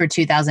 for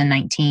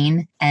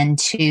 2019, and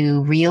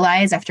to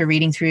realize after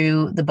reading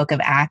through the book of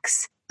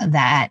Acts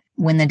that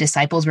when the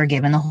disciples were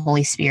given the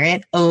Holy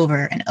Spirit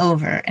over and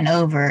over and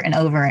over and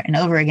over and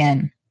over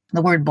again,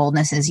 the word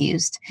boldness is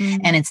used.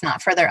 Mm-hmm. And it's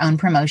not for their own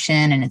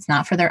promotion, and it's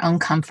not for their own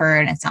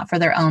comfort, and it's not for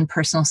their own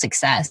personal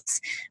success,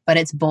 but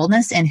it's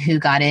boldness in who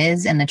God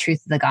is and the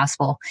truth of the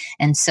gospel.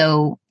 And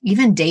so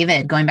even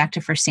David, going back to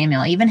 1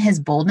 Samuel, even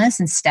his boldness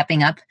in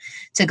stepping up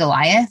to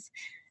Goliath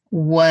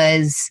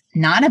was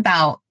not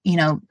about,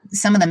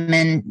 some of the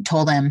men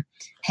told him,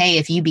 hey,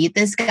 if you beat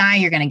this guy,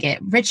 you're going to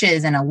get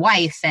riches and a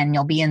wife and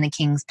you'll be in the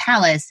king's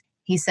palace.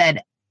 He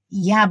said,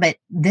 yeah, but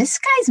this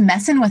guy's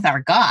messing with our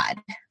God.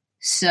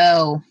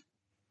 So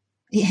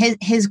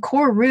his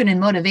core root and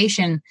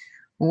motivation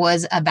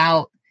was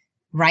about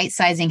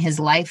right-sizing his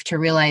life to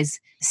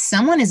realize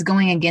someone is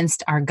going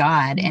against our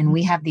God, and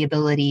we have the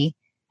ability,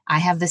 I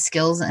have the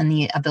skills and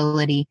the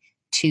ability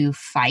to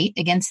fight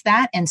against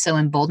that. And so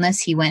in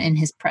boldness, he went in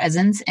his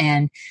presence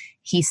and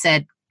he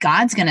said,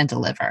 God's going to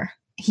deliver.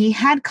 He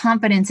had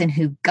confidence in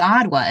who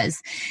God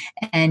was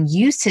and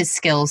used his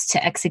skills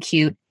to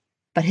execute,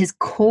 but his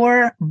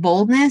core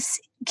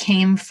boldness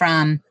came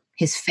from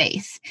his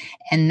faith.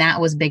 And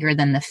that was bigger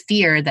than the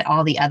fear that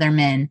all the other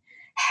men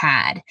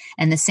had.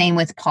 And the same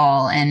with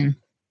Paul. And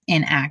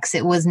in Acts.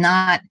 It was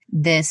not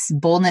this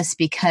boldness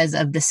because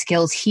of the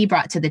skills he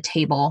brought to the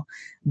table,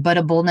 but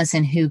a boldness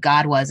in who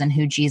God was and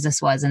who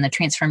Jesus was and the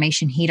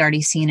transformation he'd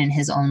already seen in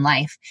his own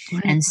life.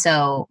 Right. And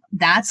so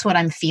that's what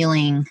I'm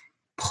feeling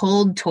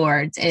pulled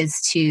towards,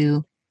 is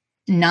to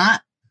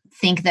not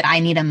think that I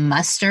need to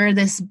muster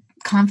this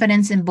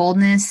confidence and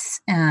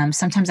boldness.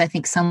 Sometimes I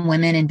think some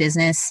women in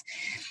business,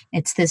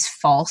 it's this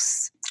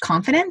false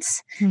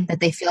confidence that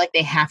they feel like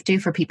they have to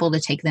for people to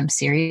take them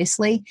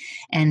seriously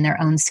and their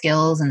own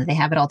skills, and that they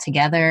have it all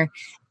together.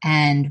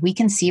 And we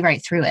can see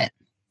right through it,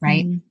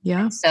 right?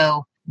 Yeah.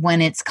 So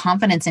when it's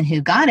confidence in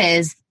who God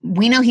is,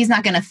 we know he's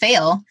not going to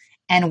fail,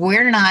 and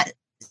we're not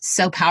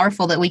so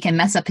powerful that we can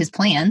mess up his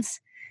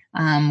plans.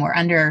 We're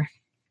under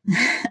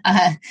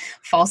a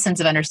false sense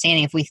of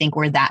understanding if we think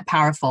we're that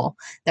powerful,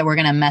 that we're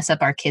going to mess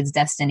up our kids'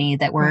 destiny,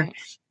 that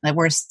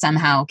we're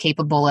somehow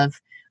capable of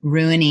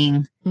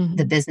ruining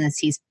the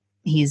business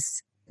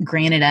he's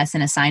granted us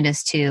and assigned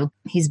us to.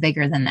 He's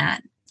bigger than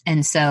that.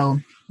 And so,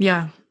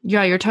 yeah,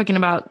 you're talking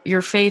about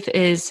your faith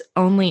is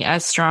only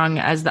as strong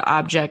as the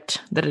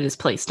object that it is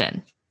placed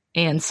in.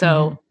 And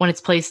so when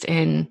it's placed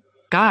in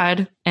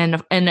God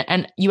and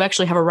you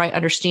actually have a right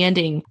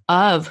understanding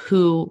of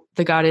who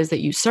the God is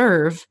that you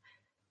serve,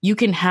 you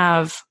can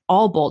have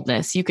all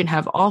boldness, you can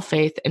have all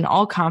faith and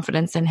all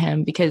confidence in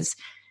him, because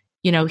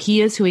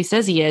he is who he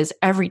says he is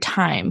every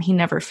time. He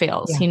never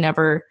fails. Yeah.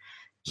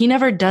 He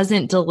never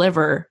doesn't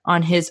deliver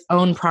on his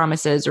own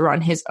promises or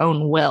on his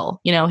own will.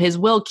 His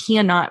will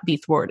cannot be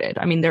thwarted.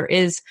 I mean, there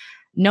is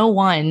no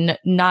one,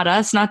 not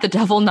us, not the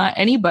devil, not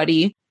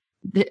anybody,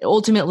 that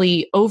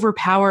ultimately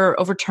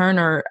overturn,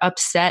 or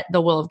upset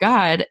the will of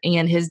God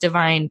and his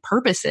divine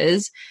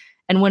purposes.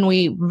 And when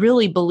we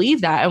really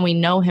believe that and we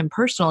know him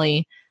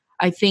personally,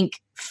 I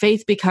think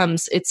faith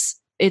becomes, it's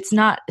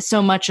not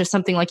so much as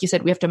something, like you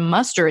said, we have to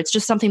muster. It's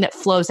just something that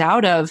flows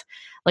out of,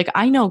 like,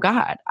 I know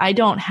God. I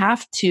don't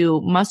have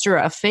to muster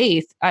a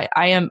faith.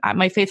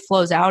 My faith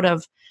flows out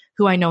of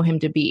who I know him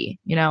to be,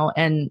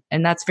 and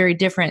that's very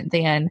different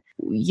than,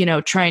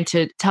 trying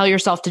to tell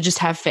yourself to just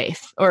have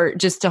faith or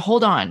just to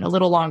hold on a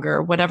little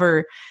longer,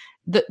 whatever,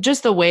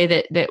 just the way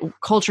that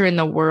culture in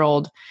the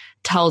world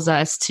tells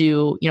us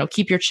to,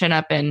 keep your chin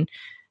up and,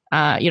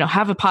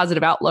 have a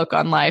positive outlook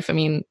on life. I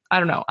mean, I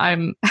don't know.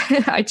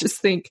 I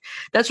just think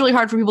that's really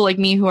hard for people like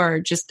me who are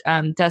just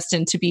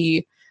destined to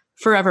be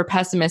forever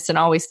pessimists and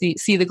always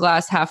see the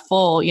glass half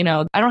full.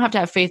 I don't have to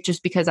have faith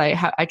just because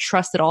I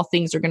trust that all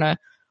things are going to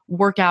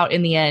work out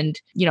in the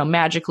end,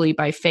 magically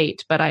by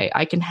fate. But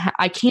I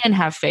can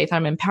have faith.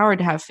 I'm empowered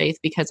to have faith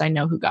because I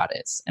know who God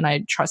is and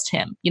I trust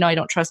him. I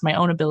don't trust my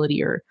own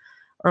ability or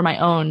my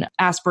own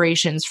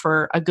aspirations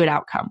for a good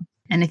outcome.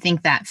 And I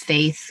think that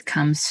faith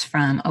comes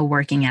from a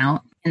working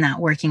out, and that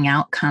working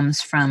out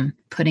comes from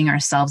putting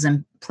ourselves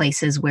in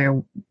places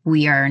where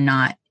we are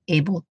not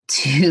able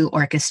to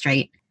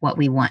orchestrate what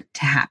we want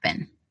to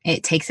happen.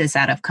 It takes us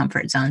out of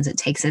comfort zones. It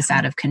takes us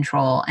out of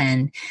control.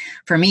 And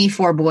for me,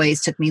 4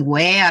 boys took me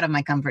way out of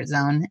my comfort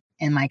zone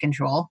and my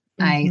control.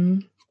 I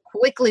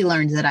quickly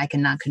learned that I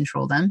cannot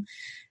control them.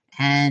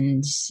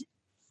 And,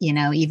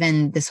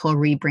 even this whole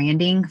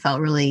rebranding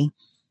felt really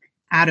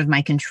out of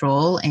my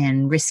control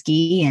and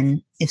risky.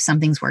 And if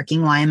something's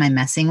working, why am I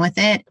messing with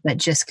it? But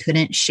just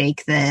couldn't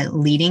shake the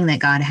leading that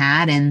God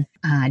had. And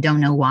I don't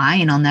know why,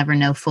 and I'll never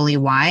know fully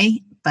why,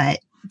 but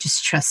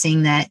just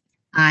trusting that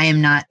I am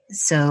not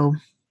so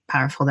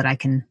powerful that I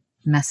can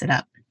mess it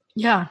up.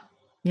 Yeah.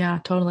 Yeah,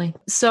 totally.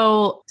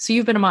 So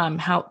you've been a mom,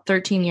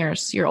 13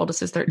 years, your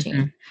oldest is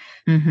 13.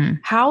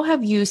 How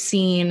have you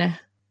seen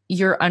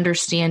your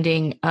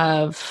understanding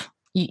of,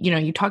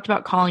 you talked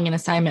about calling and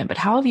assignment, but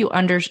how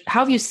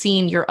have you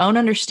seen your own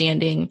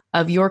understanding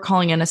of your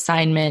calling and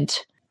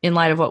assignment in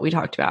light of what we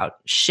talked about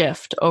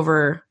shift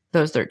over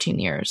those 13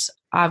 years?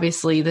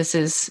 Obviously, this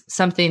is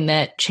something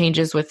that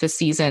changes with the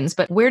seasons,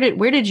 but where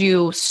did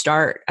you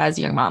start as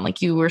a young mom?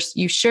 Like you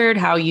shared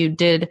how you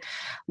did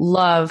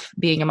love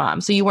being a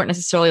mom. So you weren't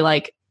necessarily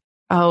like,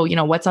 oh,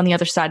 what's on the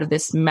other side of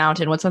this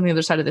mountain? What's on the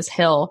other side of this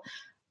hill?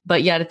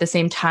 But yet at the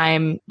same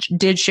time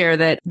did share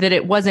that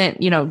it wasn't,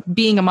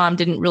 being a mom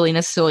didn't really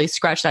necessarily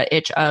scratch that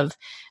itch of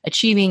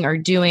achieving or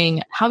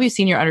doing. How have you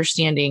seen your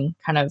understanding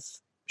kind of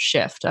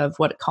shift of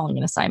what calling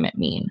an assignment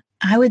mean?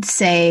 I would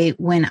say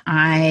when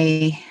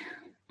I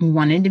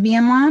wanted to be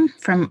a mom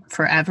from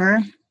forever,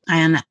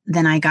 and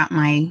then I got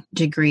my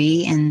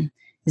degree in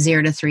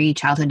 0 to 3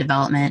 childhood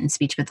development and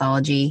speech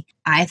pathology,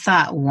 I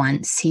thought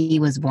once he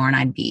was born,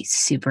 I'd be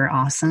super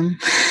awesome.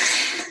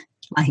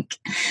 Like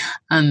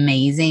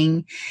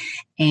amazing.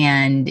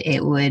 And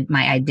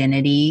my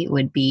identity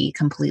would be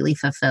completely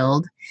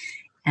fulfilled.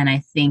 And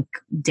I think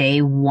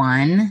day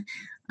one,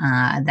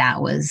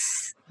 that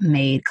was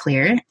made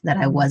clear that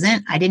I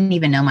wasn't. I didn't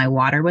even know my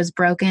water was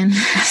broken.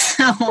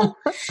 So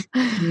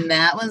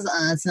that was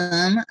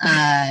awesome.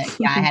 I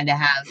had to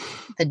have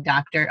the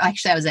doctor.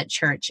 Actually, I was at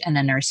church and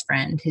a nurse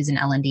friend who's an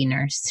L&D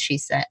nurse.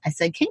 I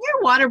said, can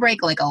your water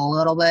break like a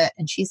little bit?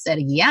 And she said,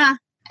 yeah.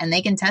 and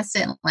they can test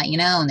it and let you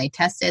know. And they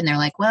tested and they're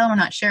like, well, we're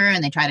not sure.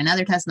 And they tried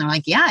another test and they're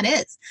like, yeah, it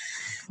is.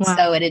 Wow.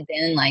 So it had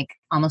been like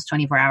almost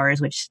 24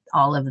 hours, which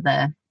all of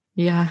the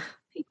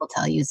people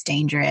tell you is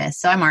dangerous.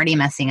 So I'm already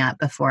messing up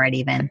before I'd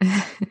even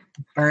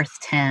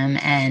birthed him.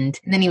 And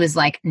then he was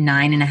like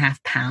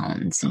 9.5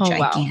 pounds,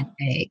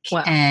 gigantic.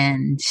 Wow.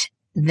 And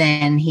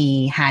then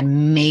he had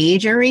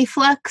major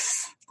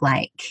reflux,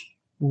 like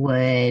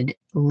would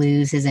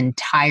lose his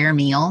entire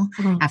meal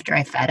after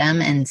I fed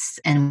him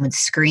and would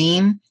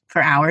scream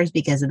for hours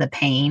because of the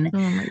pain. Oh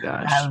my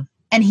gosh.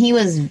 And he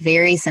was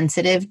very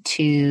sensitive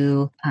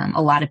to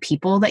a lot of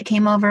people that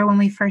came over when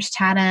we first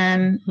had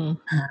him.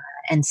 Mm-hmm.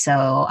 And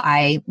so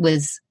I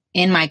was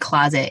in my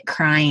closet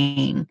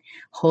crying,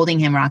 holding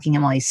him, rocking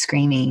him while he's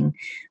screaming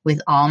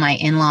with all my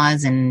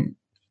in-laws and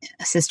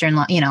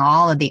sister-in-law,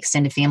 all of the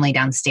extended family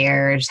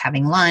downstairs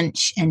having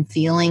lunch and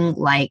feeling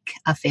like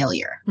a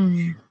failure.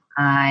 Mm-hmm.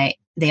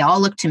 They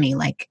all looked to me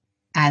like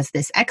as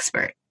this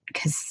expert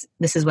because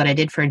this is what I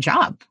did for a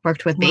job,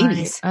 worked with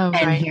babies.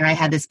 Here I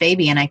had this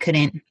baby and I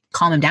couldn't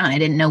calm him down. I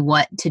didn't know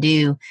what to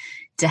do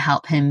to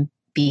help him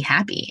be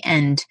happy.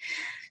 And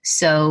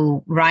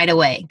so right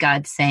away,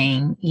 God's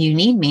saying, you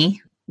need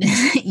me.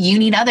 You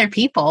need other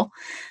people.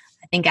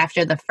 I think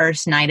after the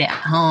first night at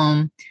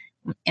home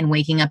and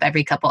waking up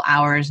every couple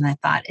hours, and I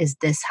thought, is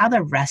this how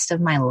the rest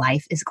of my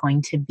life is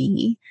going to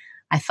be?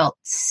 I felt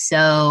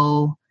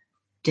so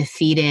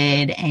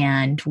defeated,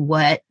 and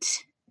what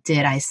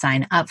did I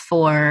sign up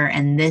for?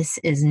 And this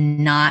is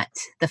not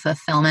the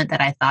fulfillment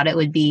that I thought it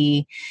would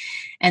be.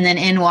 And then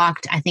in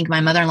walked, I think, my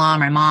mother-in-law and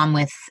my mom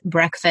with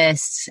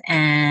breakfast.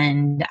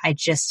 And I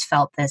just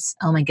felt this,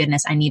 oh my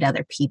goodness, I need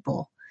other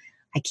people.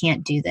 I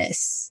can't do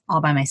this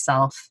all by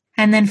myself.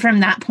 And then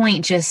from that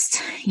point,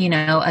 just,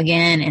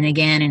 again and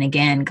again and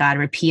again, God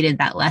repeated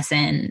that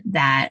lesson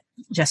that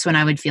just when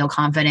I would feel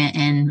confident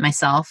in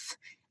myself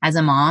as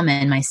a mom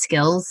and my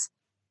skills,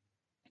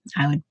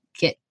 I would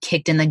get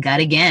kicked in the gut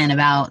again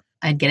about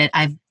I'd get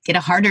a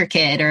harder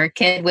kid or a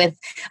kid with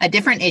a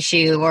different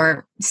issue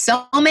or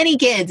so many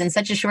kids in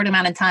such a short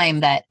amount of time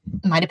that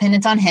my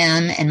dependence on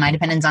him and my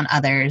dependence on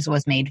others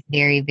was made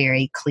very,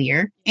 very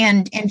clear.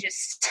 And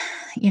just,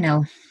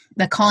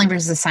 the calling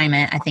versus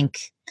assignment, I think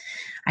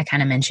I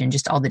kind of mentioned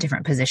just all the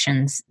different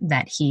positions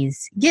that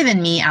he's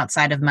given me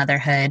outside of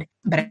motherhood.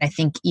 But I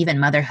think even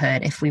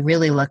motherhood, if we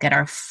really look at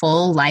our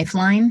full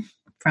lifeline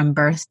from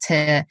birth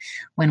to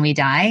when we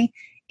die,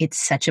 it's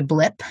such a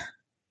blip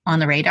on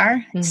the radar.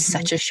 Mm-hmm. It's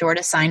such a short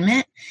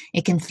assignment.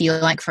 It can feel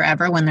like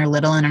forever when they're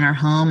little and in our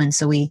home. And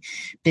so we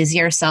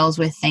busy ourselves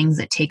with things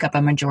that take up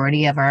a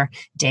majority of our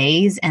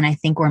days. And I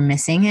think we're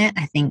missing it.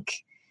 I think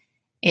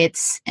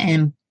it's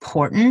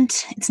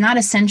important. It's not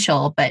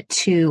essential, but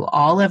to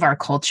all of our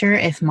culture,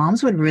 if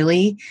moms would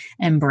really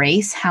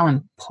embrace how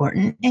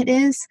important it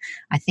is,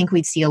 I think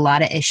we'd see a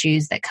lot of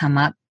issues that come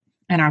up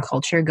in our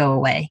culture go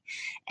away.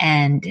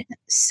 And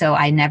so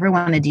I never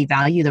want to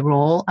devalue the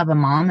role of a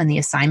mom and the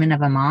assignment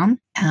of a mom.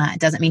 It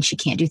doesn't mean she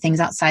can't do things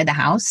outside the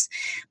house,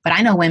 but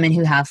I know women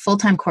who have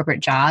full-time corporate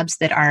jobs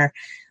that are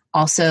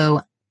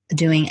also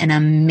doing an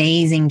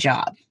amazing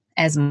job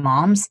as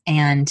moms.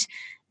 And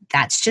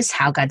that's just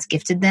how God's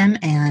gifted them.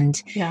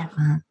 And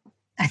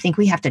I think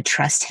we have to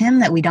trust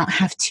him, that we don't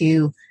have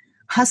to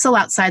hustle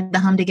outside the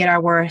home to get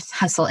our worth,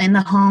 hustle in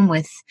the home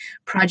with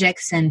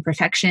projects and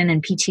perfection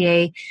and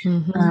PTA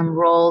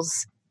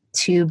roles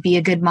to be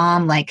a good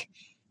mom. Like,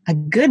 a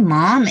good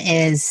mom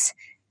is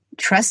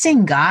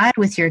trusting God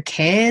with your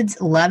kids,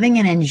 loving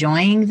and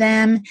enjoying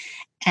them,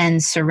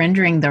 and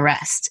surrendering the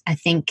rest. I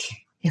think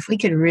if we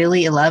could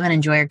really love and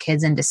enjoy our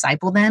kids and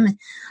disciple them,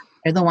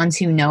 they're the ones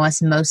who know us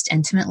most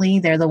intimately.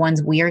 They're the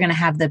ones we are going to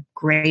have the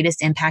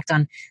greatest impact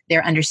on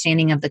their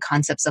understanding of the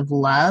concepts of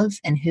love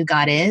and who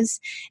God is,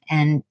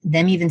 and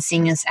them even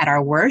seeing us at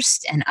our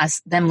worst, and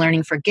them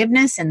learning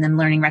forgiveness and them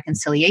learning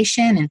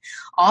reconciliation, and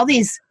all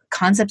these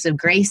concepts of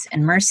grace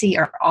and mercy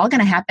are all going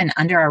to happen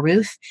under our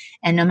roof.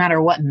 And no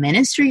matter what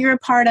ministry you're a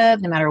part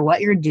of, no matter what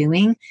you're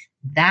doing,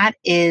 that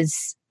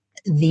is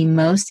the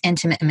most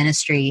intimate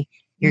ministry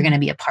you're going to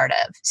be a part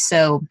of.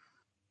 So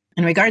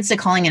in regards to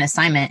calling an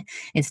assignment,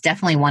 it's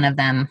definitely one of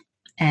them,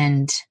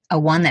 and a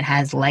one that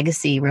has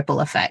legacy ripple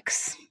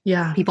effects.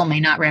 Yeah. People may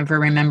not ever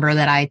remember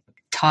that I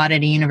taught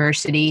at a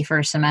university for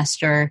a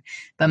semester,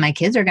 but my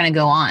kids are going to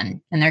go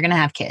on, and they're going to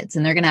have kids,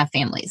 and they're going to have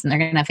families, and they're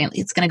going to have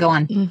families. It's going to go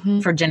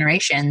on for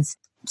generations.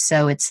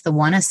 So it's the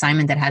one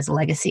assignment that has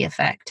legacy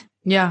effect.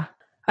 Yeah.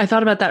 I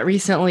thought about that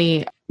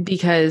recently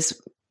because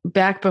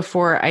back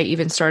before I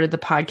even started the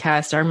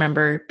podcast, I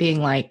remember being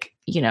like,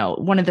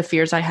 one of the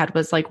fears I had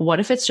was like,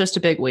 what if it's just a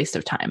big waste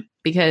of time?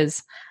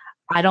 Because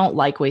I don't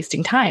like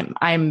wasting time.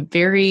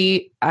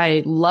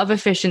 I love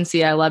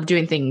efficiency. I love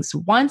doing things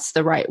once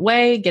the right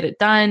way, get it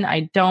done.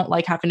 I don't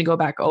like having to go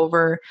back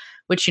over,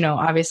 which,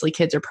 obviously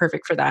kids are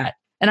perfect for that.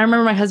 And I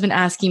remember my husband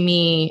asking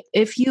me,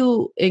 if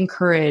you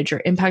encourage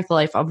or impact the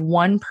life of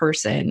one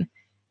person,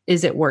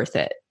 is it worth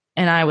it?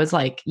 And I was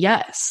like,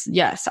 yes,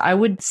 I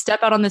would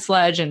step out on this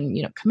ledge and,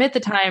 commit the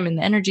time and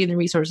the energy and the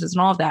resources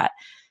and all of that,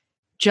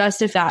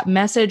 just if that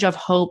message of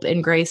hope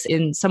and grace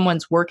in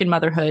someone's work and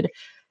motherhood,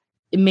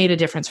 it made a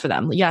difference for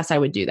them. Yes, I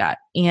would do that.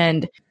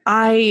 And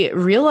I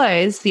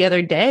realized the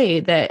other day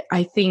that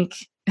I think,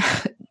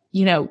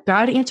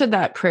 God answered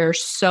that prayer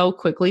so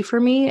quickly for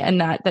me,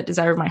 and that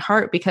desire of my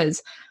heart,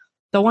 because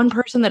the one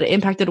person that it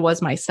impacted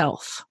was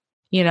myself.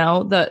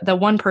 The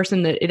one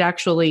person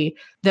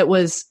that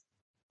was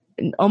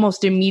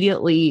almost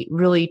immediately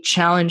really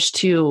challenged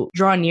to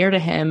draw near to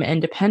him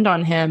and depend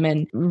on him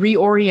and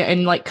reorient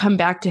and like come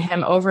back to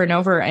him over and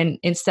over. And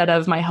instead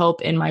of my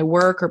hope in my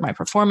work or my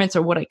performance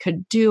or what I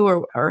could do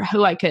or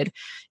who I could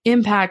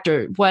impact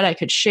or what I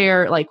could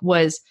share,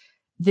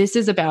 this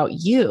is about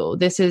you.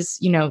 This is,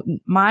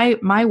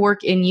 my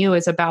work in you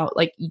is about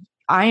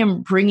I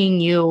am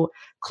bringing you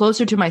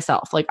closer to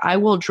myself. I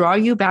will draw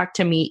you back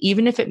to me,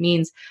 even if it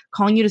means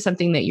calling you to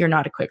something that you're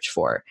not equipped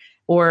for,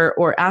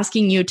 or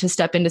asking you to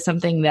step into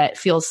something that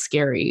feels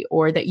scary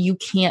or that you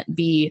can't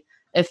be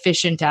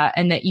efficient at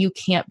and that you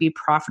can't be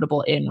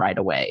profitable in right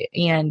away.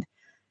 And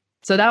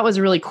so that was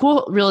a really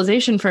cool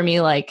realization for me.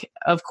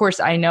 Of course,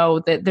 I know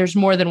that there's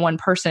more than one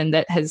person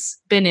that has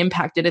been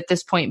impacted at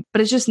this point,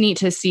 but it's just neat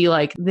to see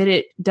that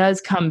it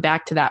does come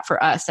back to that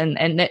for us.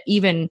 And that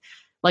even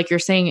like you're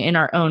saying, in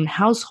our own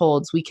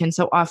households, we can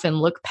so often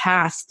look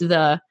past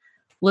the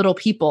little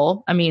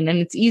people. I mean, and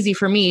it's easy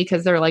for me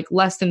because they're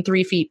less than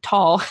 3 feet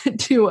tall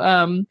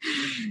to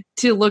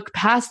look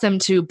past them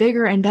to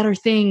bigger and better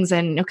things.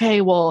 And okay,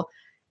 well,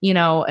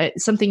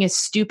 something as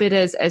stupid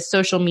as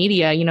social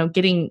media,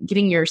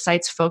 getting your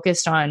sights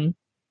focused on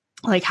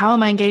how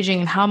am I engaging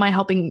and how am I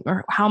helping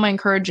or how am I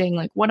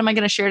encouraging? What am I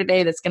going to share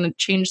today that's going to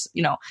change,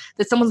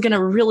 that someone's going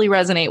to really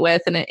resonate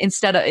with? And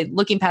instead of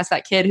looking past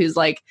that kid who's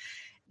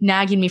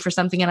nagging me for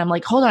something and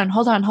I'm hold on,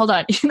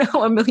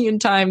 a million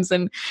times.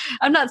 And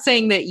I'm not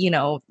saying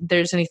that,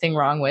 there's anything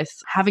wrong with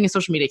having a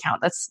social media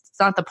account. That's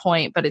not the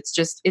point, but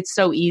it's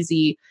so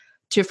easy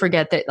to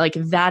forget that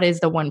that is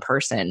the one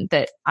person,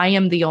 that I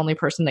am the only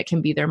person that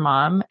can be their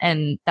mom.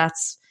 And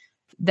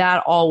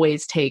that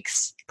always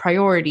takes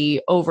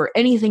priority over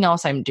anything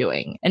else I'm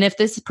doing. And if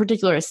this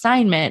particular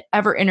assignment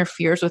ever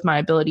interferes with my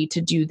ability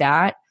to do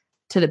that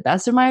to the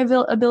best of my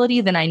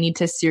ability, then I need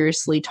to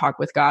seriously talk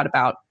with God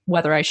about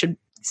whether I should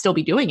still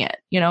be doing it.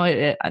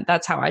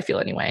 That's how I feel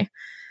anyway.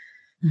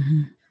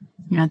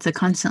 Mm-hmm. It's a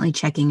constantly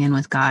checking in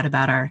with God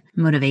about our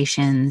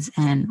motivations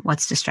and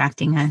what's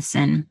distracting us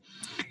and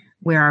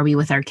where are we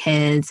with our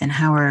kids and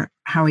how are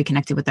we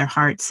connected with their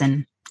hearts,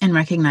 and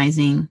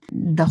recognizing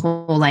the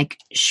whole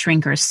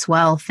shrink or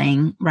swell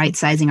thing, right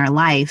sizing our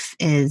life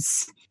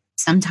is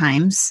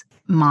sometimes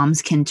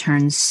moms can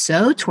turn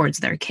so towards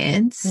their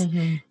kids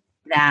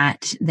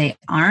that they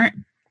aren't.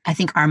 I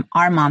think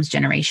our mom's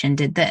generation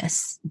did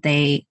this.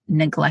 They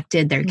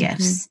neglected their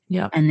gifts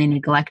and they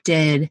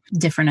neglected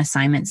different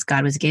assignments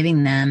God was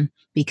giving them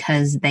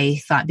because they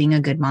thought being a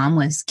good mom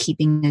was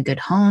keeping a good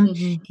home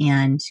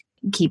and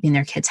keeping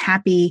their kids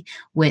happy,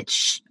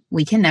 which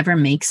we can never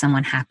make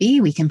someone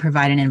happy. We can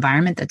provide an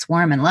environment that's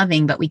warm and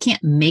loving, but we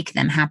can't make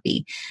them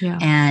happy. Yeah.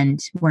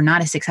 And we're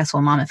not a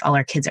successful mom if all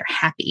our kids are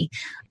happy.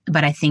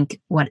 But I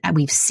think what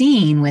we've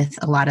seen with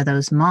a lot of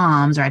those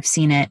moms, or I've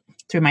seen it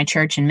through my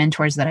church and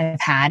mentors that I've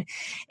had,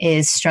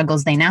 is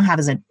struggles they now have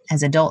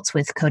as adults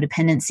with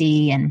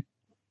codependency and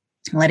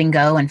letting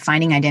go and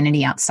finding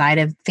identity outside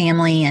of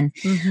family. And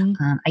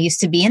I used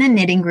to be in a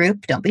knitting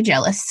group. Don't be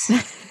jealous.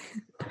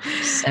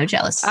 So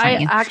jealous.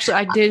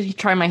 I did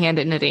try my hand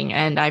at knitting,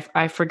 and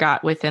I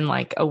forgot within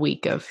a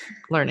week of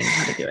learning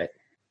how to do it.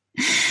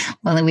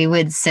 Well, we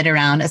would sit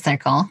around a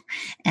circle,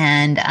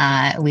 and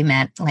we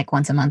met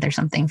once a month or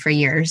something for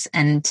years.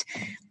 And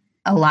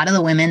a lot of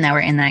the women that were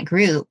in that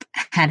group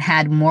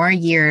had more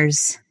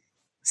years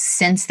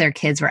since their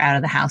kids were out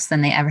of the house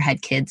than they ever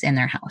had kids in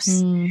their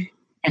house.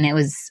 And I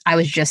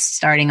was just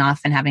starting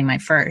off and having my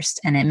first,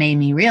 and it made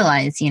me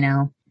realize,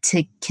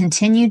 to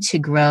continue to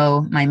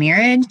grow my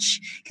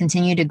marriage,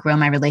 continue to grow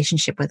my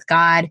relationship with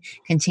God,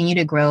 continue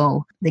to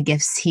grow the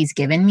gifts He's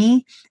given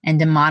me, and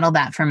to model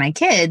that for my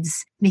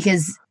kids,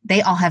 because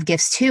they all have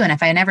gifts too. And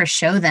if I never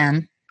show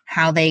them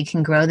how they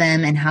can grow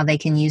them and how they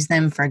can use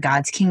them for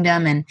God's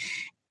kingdom, and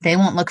they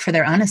won't look for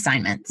their own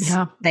assignments.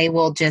 Yeah. They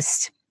will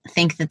just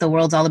think that the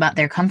world's all about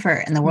their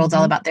comfort and the world's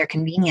all about their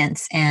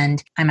convenience.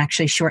 And I'm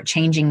actually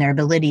shortchanging their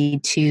ability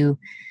to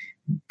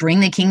bring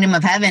the kingdom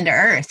of heaven to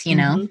earth,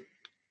 know?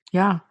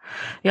 Yeah.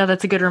 Yeah.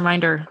 That's a good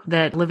reminder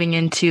that living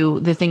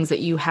into the things that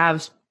you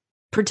have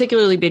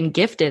particularly been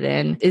gifted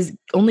in is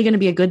only going to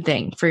be a good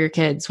thing for your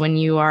kids when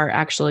you are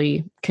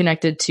actually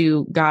connected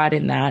to God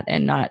in that,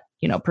 and not,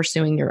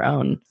 pursuing your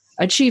own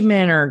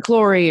achievement or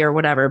glory or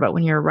whatever, but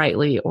when you're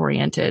rightly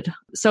oriented.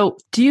 So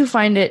do you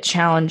find it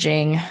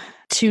challenging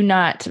to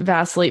not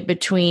vacillate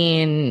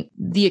between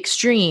the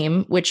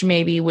extreme, which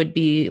maybe would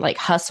be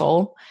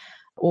hustle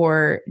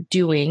or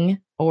doing,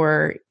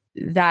 or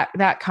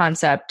that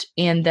concept,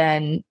 and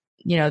then,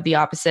 the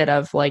opposite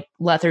of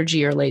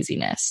lethargy or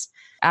laziness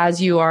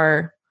as you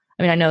are?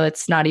 I mean, I know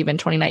it's not even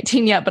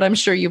 2019 yet, but I'm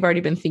sure you've already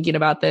been thinking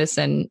about this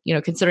and,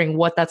 considering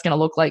what that's going to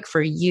look like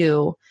for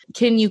you.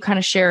 Can you kind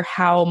of share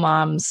how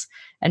moms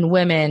and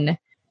women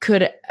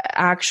could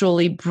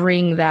actually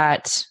bring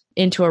that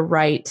into a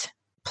right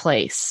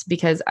place,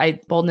 because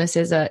boldness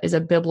is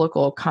a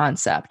biblical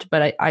concept,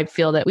 but I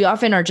feel that we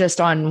often are just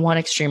on one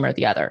extreme or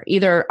the other.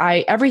 Either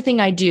everything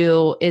I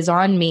do is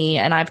on me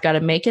and I've got to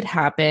make it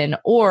happen,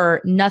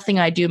 or nothing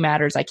I do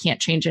matters. I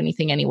can't change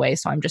anything anyway,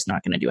 so I'm just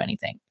not going to do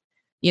anything.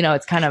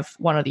 It's kind of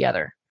one or the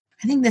other.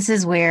 I think this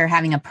is where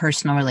having a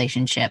personal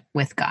relationship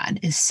with God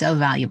is so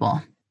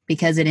valuable,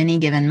 because at any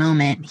given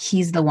moment,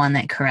 he's the one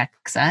that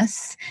corrects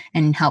us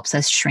and helps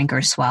us shrink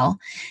or swell.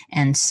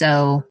 And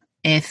so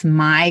if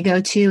my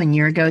go-to and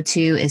your go-to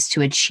is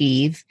to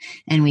achieve,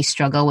 and we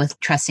struggle with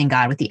trusting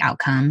God with the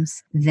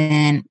outcomes,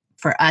 then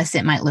for us,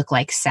 it might look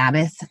like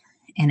Sabbath,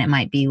 and it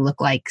might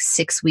look like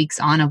 6 weeks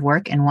on of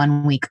work and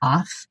 1 week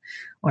off,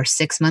 or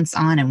 6 months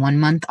on and 1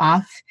 month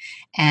off.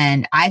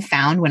 And I've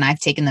found when I've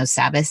taken those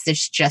Sabbaths,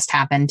 this just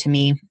happened to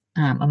me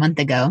a month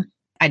ago.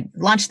 I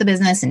launched the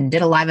business and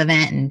did a live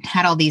event and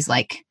had all these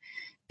like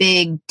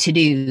big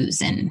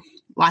to-dos and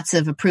lots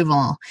of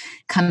approval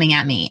coming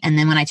at me. And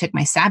then when I took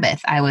my Sabbath,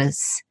 I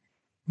was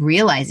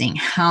realizing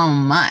how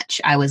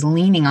much I was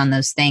leaning on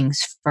those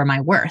things for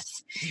my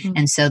worth. Mm-hmm.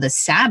 And so the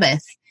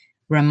Sabbath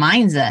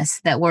reminds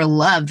us that we're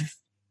loved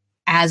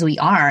as we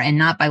are and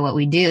not by what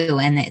we do.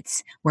 And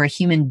we're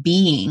human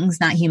beings,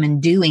 not human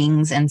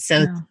doings. And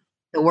so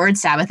the word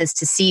Sabbath is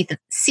to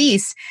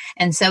cease.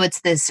 And so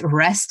it's this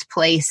rest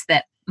place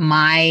that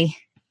my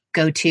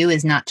go-to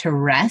is not to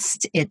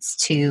rest. It's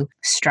to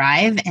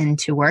strive and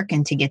to work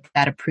and to get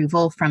that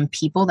approval from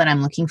people that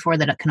I'm looking for,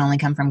 that can only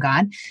come from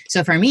God.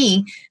 So for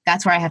me,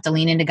 that's where I have to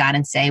lean into God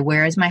and say,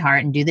 where is my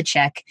heart, and do the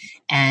check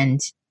and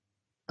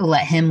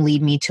let him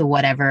lead me to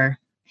whatever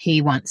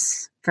he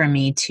wants for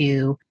me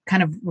to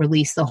kind of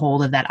release the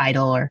hold of that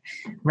idol or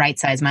right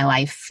size my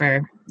life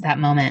for that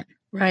moment.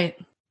 Right.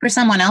 For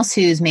someone else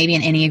who's maybe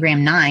an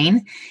Enneagram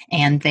 9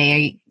 and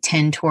they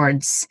tend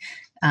towards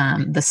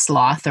the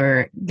sloth,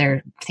 or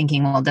they're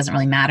thinking, well, it doesn't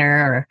really matter,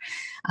 or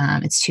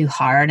it's too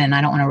hard and I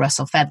don't want to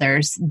rustle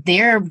feathers.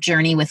 Their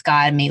journey with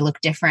God may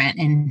look different,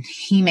 and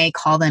he may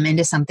call them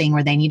into something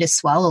where they need to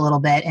swell a little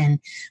bit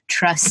and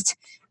trust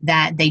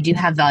that they do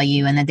have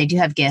value and that they do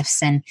have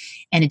gifts. And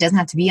it doesn't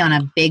have to be on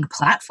a big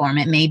platform.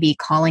 It may be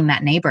calling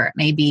that neighbor. It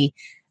may be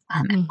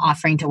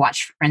offering to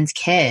watch friends'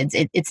 kids.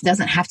 It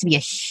doesn't have to be a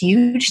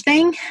huge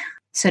thing.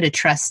 So to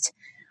trust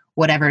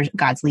whatever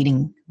God's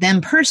leading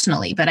them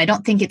personally. But I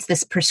don't think it's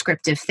this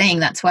prescriptive thing.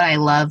 That's what I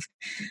love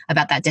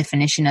about that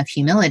definition of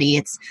humility.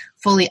 It's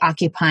fully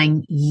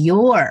occupying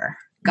your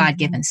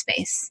God-given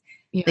space,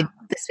 the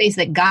space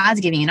that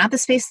God's giving you, not the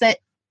space that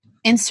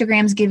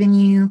Instagram's giving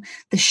you.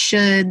 The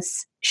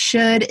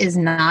should is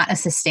not a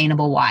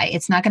sustainable why.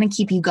 It's not going to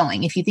keep you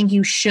going. If you think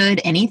you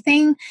should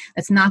anything,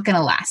 that's not going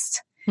to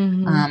last.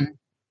 Mm-hmm.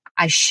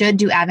 I should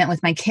do Advent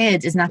with my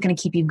kids is not going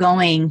to keep you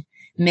going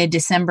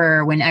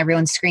mid-December when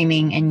everyone's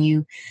screaming and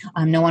you,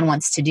 no one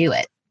wants to do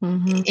it.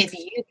 Mm-hmm. If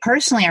you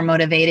personally are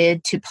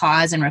motivated to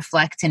pause and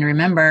reflect and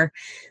remember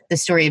the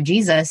story of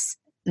Jesus,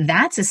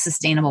 that's a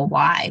sustainable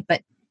why.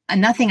 But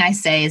nothing I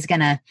say is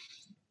going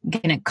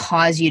to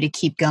cause you to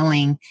keep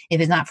going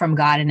if it's not from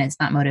God and it's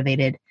not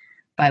motivated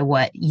by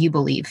what you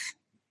believe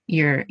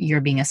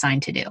you're being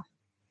assigned to do.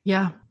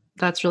 Yeah,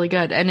 that's really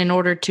good. And in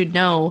order to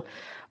know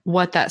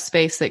what that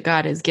space that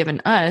God has given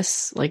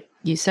us, like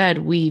you said,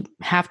 we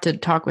have to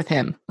talk with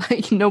him.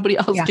 Like nobody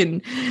else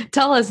can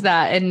tell us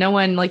that. And no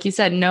one, like you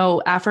said,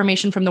 no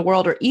affirmation from the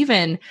world, or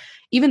even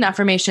the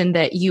affirmation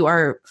that you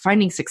are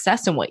finding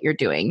success in what you're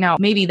doing. Now,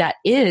 maybe that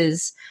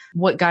is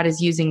what God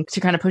is using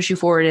to kind of push you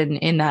forward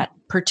in that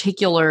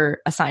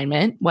particular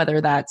assignment, whether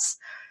that's,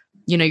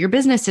 your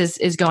business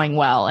is going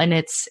well and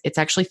it's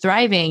actually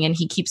thriving, and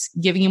he keeps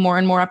giving you more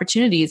and more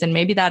opportunities. And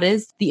maybe that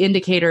is the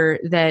indicator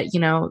that,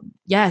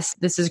 yes,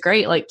 this is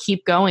great, like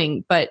keep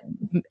going. But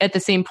at the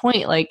same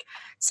point, like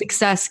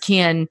success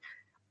can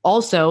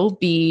also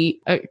be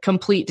a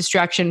complete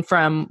distraction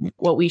from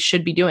what we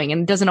should be doing.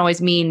 And it doesn't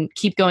always mean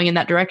keep going in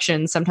that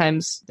direction.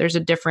 Sometimes there's a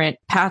different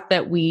path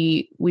that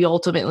we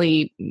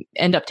ultimately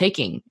end up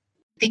taking.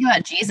 Think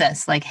about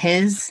Jesus, like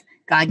his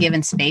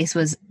God-given space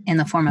was in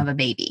the form of a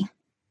baby.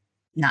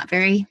 Not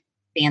very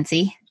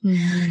fancy,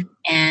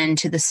 and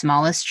to the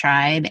smallest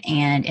tribe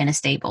and in a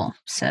stable.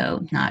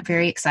 So not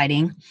very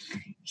exciting.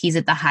 He's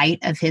at the height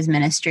of his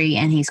ministry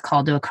and he's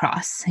called to a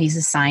cross. He's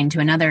assigned to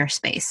another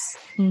space.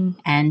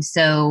 And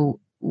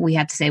so we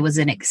have to say, was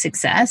it a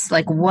success?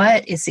 Like,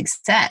 what is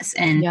success?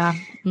 And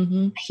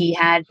he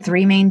had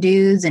 3 main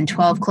dudes and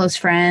 12 close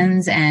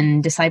friends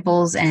and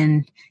disciples,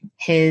 and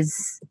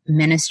his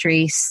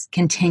ministry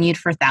continued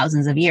for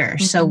thousands of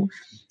years. So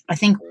I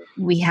think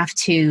we have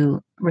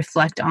to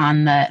reflect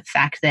on the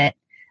fact that,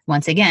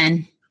 once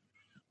again,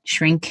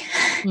 shrink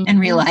and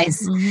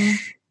realize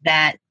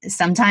that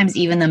sometimes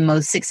even the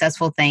most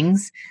successful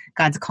things,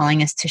 God's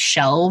calling us to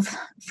shelve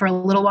for a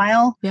little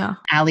while. Yeah.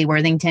 Allie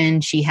Worthington,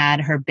 she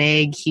had her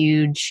big,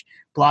 huge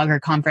blogger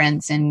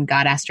conference and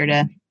God asked her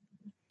to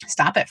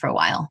stop it for a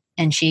while,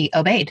 and she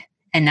obeyed.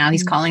 And now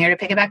he's calling her to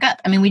pick it back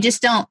up. I mean, we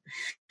just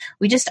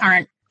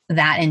aren't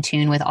that in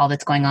tune with all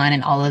that's going on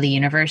in all of the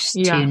universe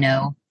to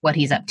know what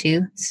he's up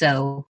to.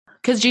 So,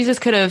 because Jesus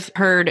could have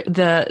heard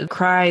the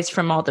cries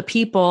from all the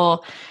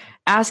people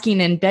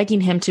asking and begging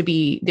him to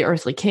be the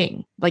earthly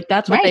king. Like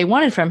that's what they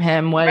wanted from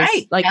him was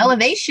like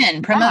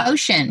elevation,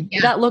 promotion. Yeah.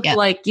 That looked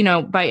like,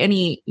 by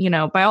any,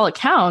 by all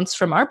accounts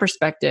from our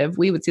perspective,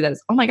 we would see that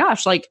as, oh my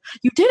gosh, like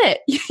you did it.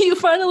 You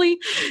finally,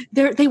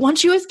 they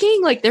want you as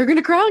king. Like they're going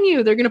to crown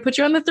you. They're going to put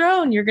you on the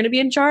throne. You're going to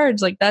be in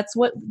charge. Like that's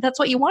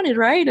what you wanted.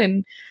 Right.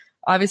 And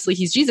obviously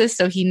he's Jesus.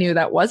 So he knew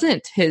that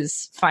wasn't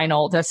his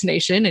final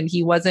destination and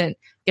he wasn't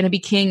going to be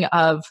king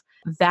of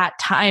that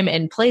time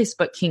and place,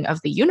 but king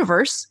of the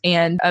universe.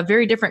 And a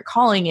very different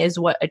calling is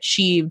what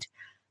achieved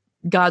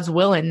God's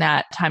will in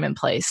that time and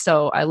place.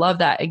 So I love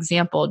that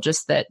example,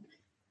 just that,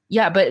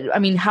 but I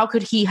mean, how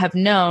could he have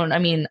known? I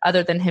mean,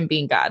 other than him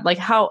being God, like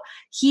how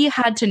he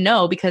had to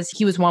know because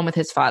he was one with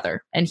his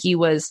Father and he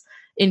was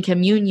in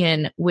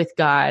communion with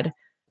God.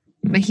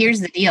 But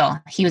here's the deal.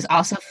 He was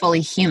also fully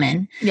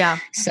human. Yeah.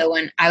 So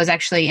when I was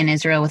actually in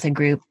Israel with a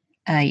group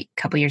a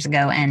couple years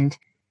ago and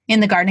in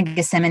the Garden of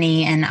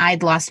Gethsemane, and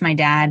I'd lost my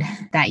dad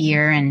that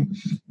year and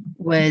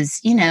was,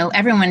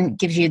 everyone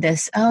gives you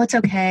this, oh, it's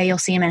okay, you'll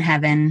see him in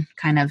heaven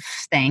kind of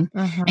thing.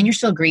 Mm-hmm. And you're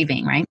still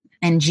grieving, right?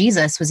 And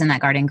Jesus was in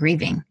that garden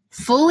grieving.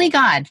 Fully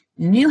God,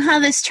 knew how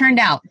this turned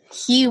out.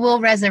 He will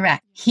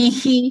resurrect.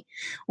 He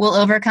will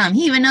overcome.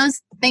 He even knows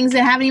things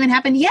that haven't even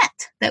happened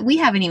yet, that we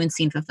haven't even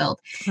seen fulfilled.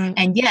 Right.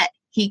 And yet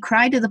he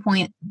cried to the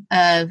point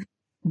of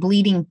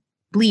bleeding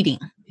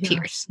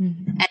tears.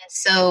 Mm-hmm. And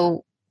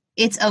so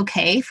it's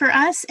okay for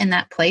us in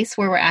that place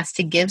where we're asked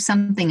to give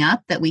something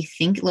up that we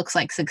think looks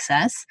like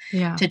success,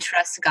 to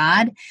trust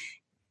God.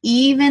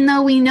 Even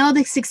though we know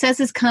the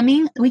success is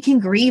coming, we can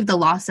grieve the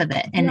loss of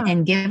it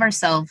and give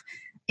ourselves,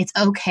 it's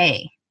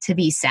okay to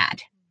be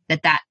sad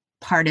that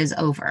part is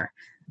over.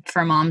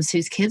 For moms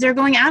whose kids are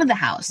going out of the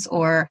house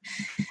or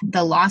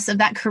the loss of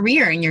that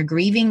career and you're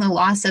grieving the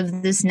loss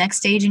of this next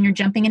stage and you're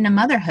jumping into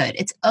motherhood,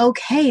 it's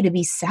okay to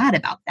be sad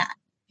about that.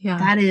 Yeah.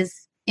 That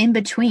is in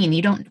between.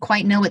 You don't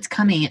quite know what's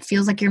coming. It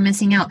feels like you're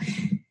missing out.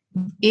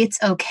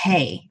 It's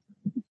okay.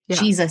 Yeah.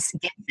 Jesus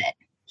gets it.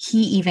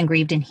 He even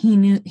grieved and he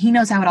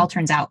knows how it all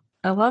turns out.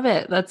 I love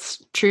it.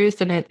 That's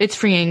truth. And it's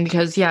freeing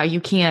because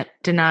you can't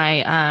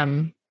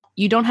deny,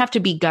 you don't have to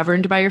be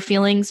governed by your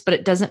feelings, but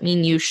it doesn't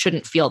mean you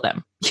shouldn't feel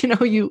them.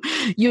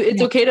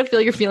 It's okay to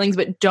feel your feelings,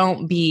 but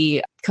don't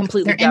be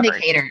completely governed.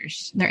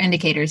 Indicators. They're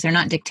indicators. They're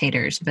not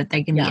dictators, but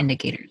they can be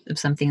indicators of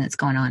something that's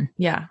going on.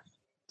 Yeah.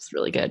 It's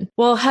really good.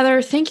 Well,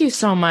 Heather, thank you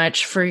so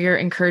much for your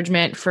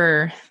encouragement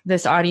for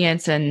this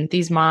audience and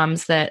these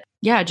moms that,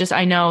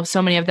 I know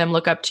so many of them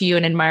look up to you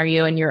and admire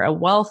you, and you're a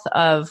wealth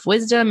of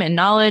wisdom and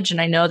knowledge. And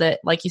I know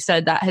that, like you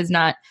said, that has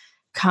not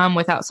come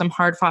without some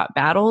hard fought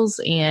battles.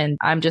 And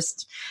I'm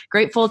just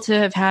grateful to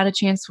have had a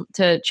chance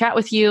to chat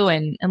with you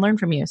and learn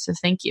from you. So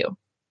thank you.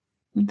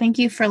 Thank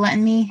you for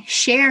letting me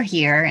share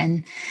here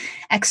and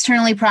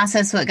externally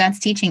process what God's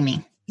teaching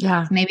me.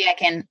 Yeah. Maybe I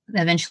can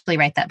eventually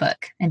write that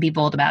book and be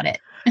bold about it.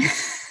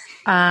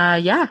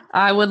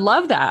 I would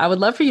love that. I would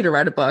love for you to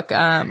write a book.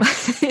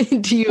 Is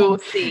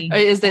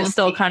it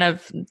still kind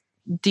of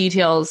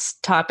details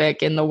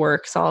topic in the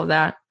works, all of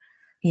that?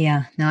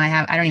 Yeah, no,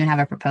 I don't even have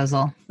a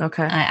proposal.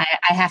 Okay. I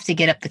have to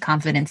get up the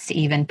confidence to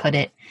even put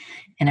it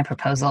in a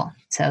proposal.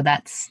 So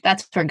that's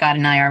where God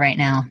and I are right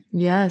now.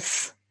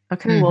 Yes.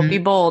 Okay. Well, be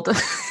bold.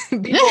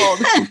 Be bold.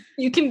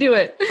 You can do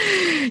it.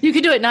 You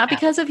can do it not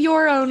because of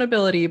your own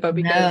ability, but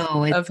because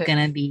it's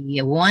going to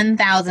be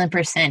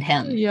 1,000%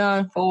 him.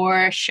 Yeah.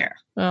 For sure.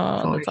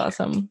 Oh, that's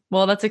awesome.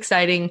 Well, that's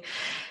exciting.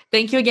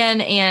 Thank you again.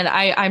 And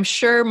I'm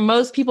sure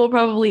most people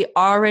probably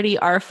already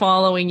are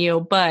following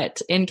you, but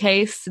in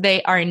case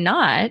they are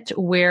not,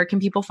 where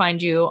can people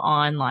find you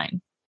online?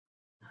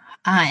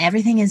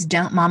 Everything is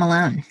Don't Mom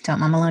Alone.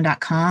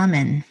 Don'tMomAlone.com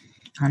and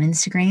on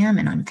Instagram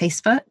and on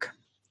Facebook.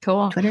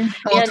 Cool. Twitter.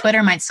 Well,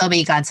 Twitter might still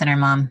be God Center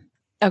Mom.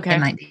 Okay. It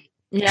might be.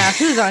 Yeah.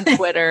 Who's on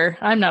Twitter?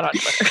 I'm not on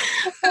Twitter.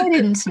 I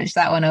didn't switch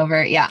that one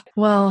over. Yeah.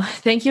 Well,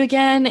 thank you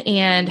again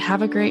and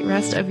have a great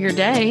rest of your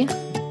day.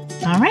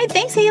 All right.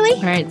 Thanks, Haley.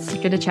 All right. It's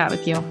good to chat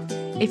with you.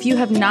 If you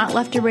have not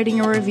left a rating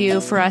or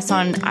review for us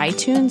on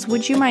iTunes,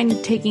 would you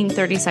mind taking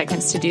 30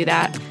 seconds to do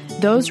that?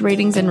 Those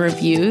ratings and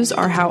reviews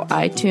are how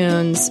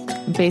iTunes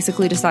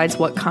basically decides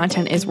what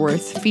content is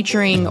worth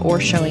featuring or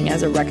showing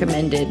as a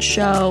recommended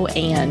show,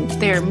 and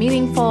they're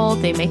meaningful,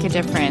 they make a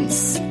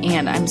difference,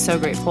 and I'm so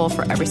grateful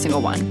for every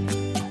single one.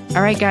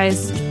 All right,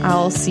 guys,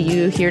 I'll see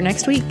you here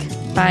next week.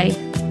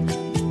 Bye.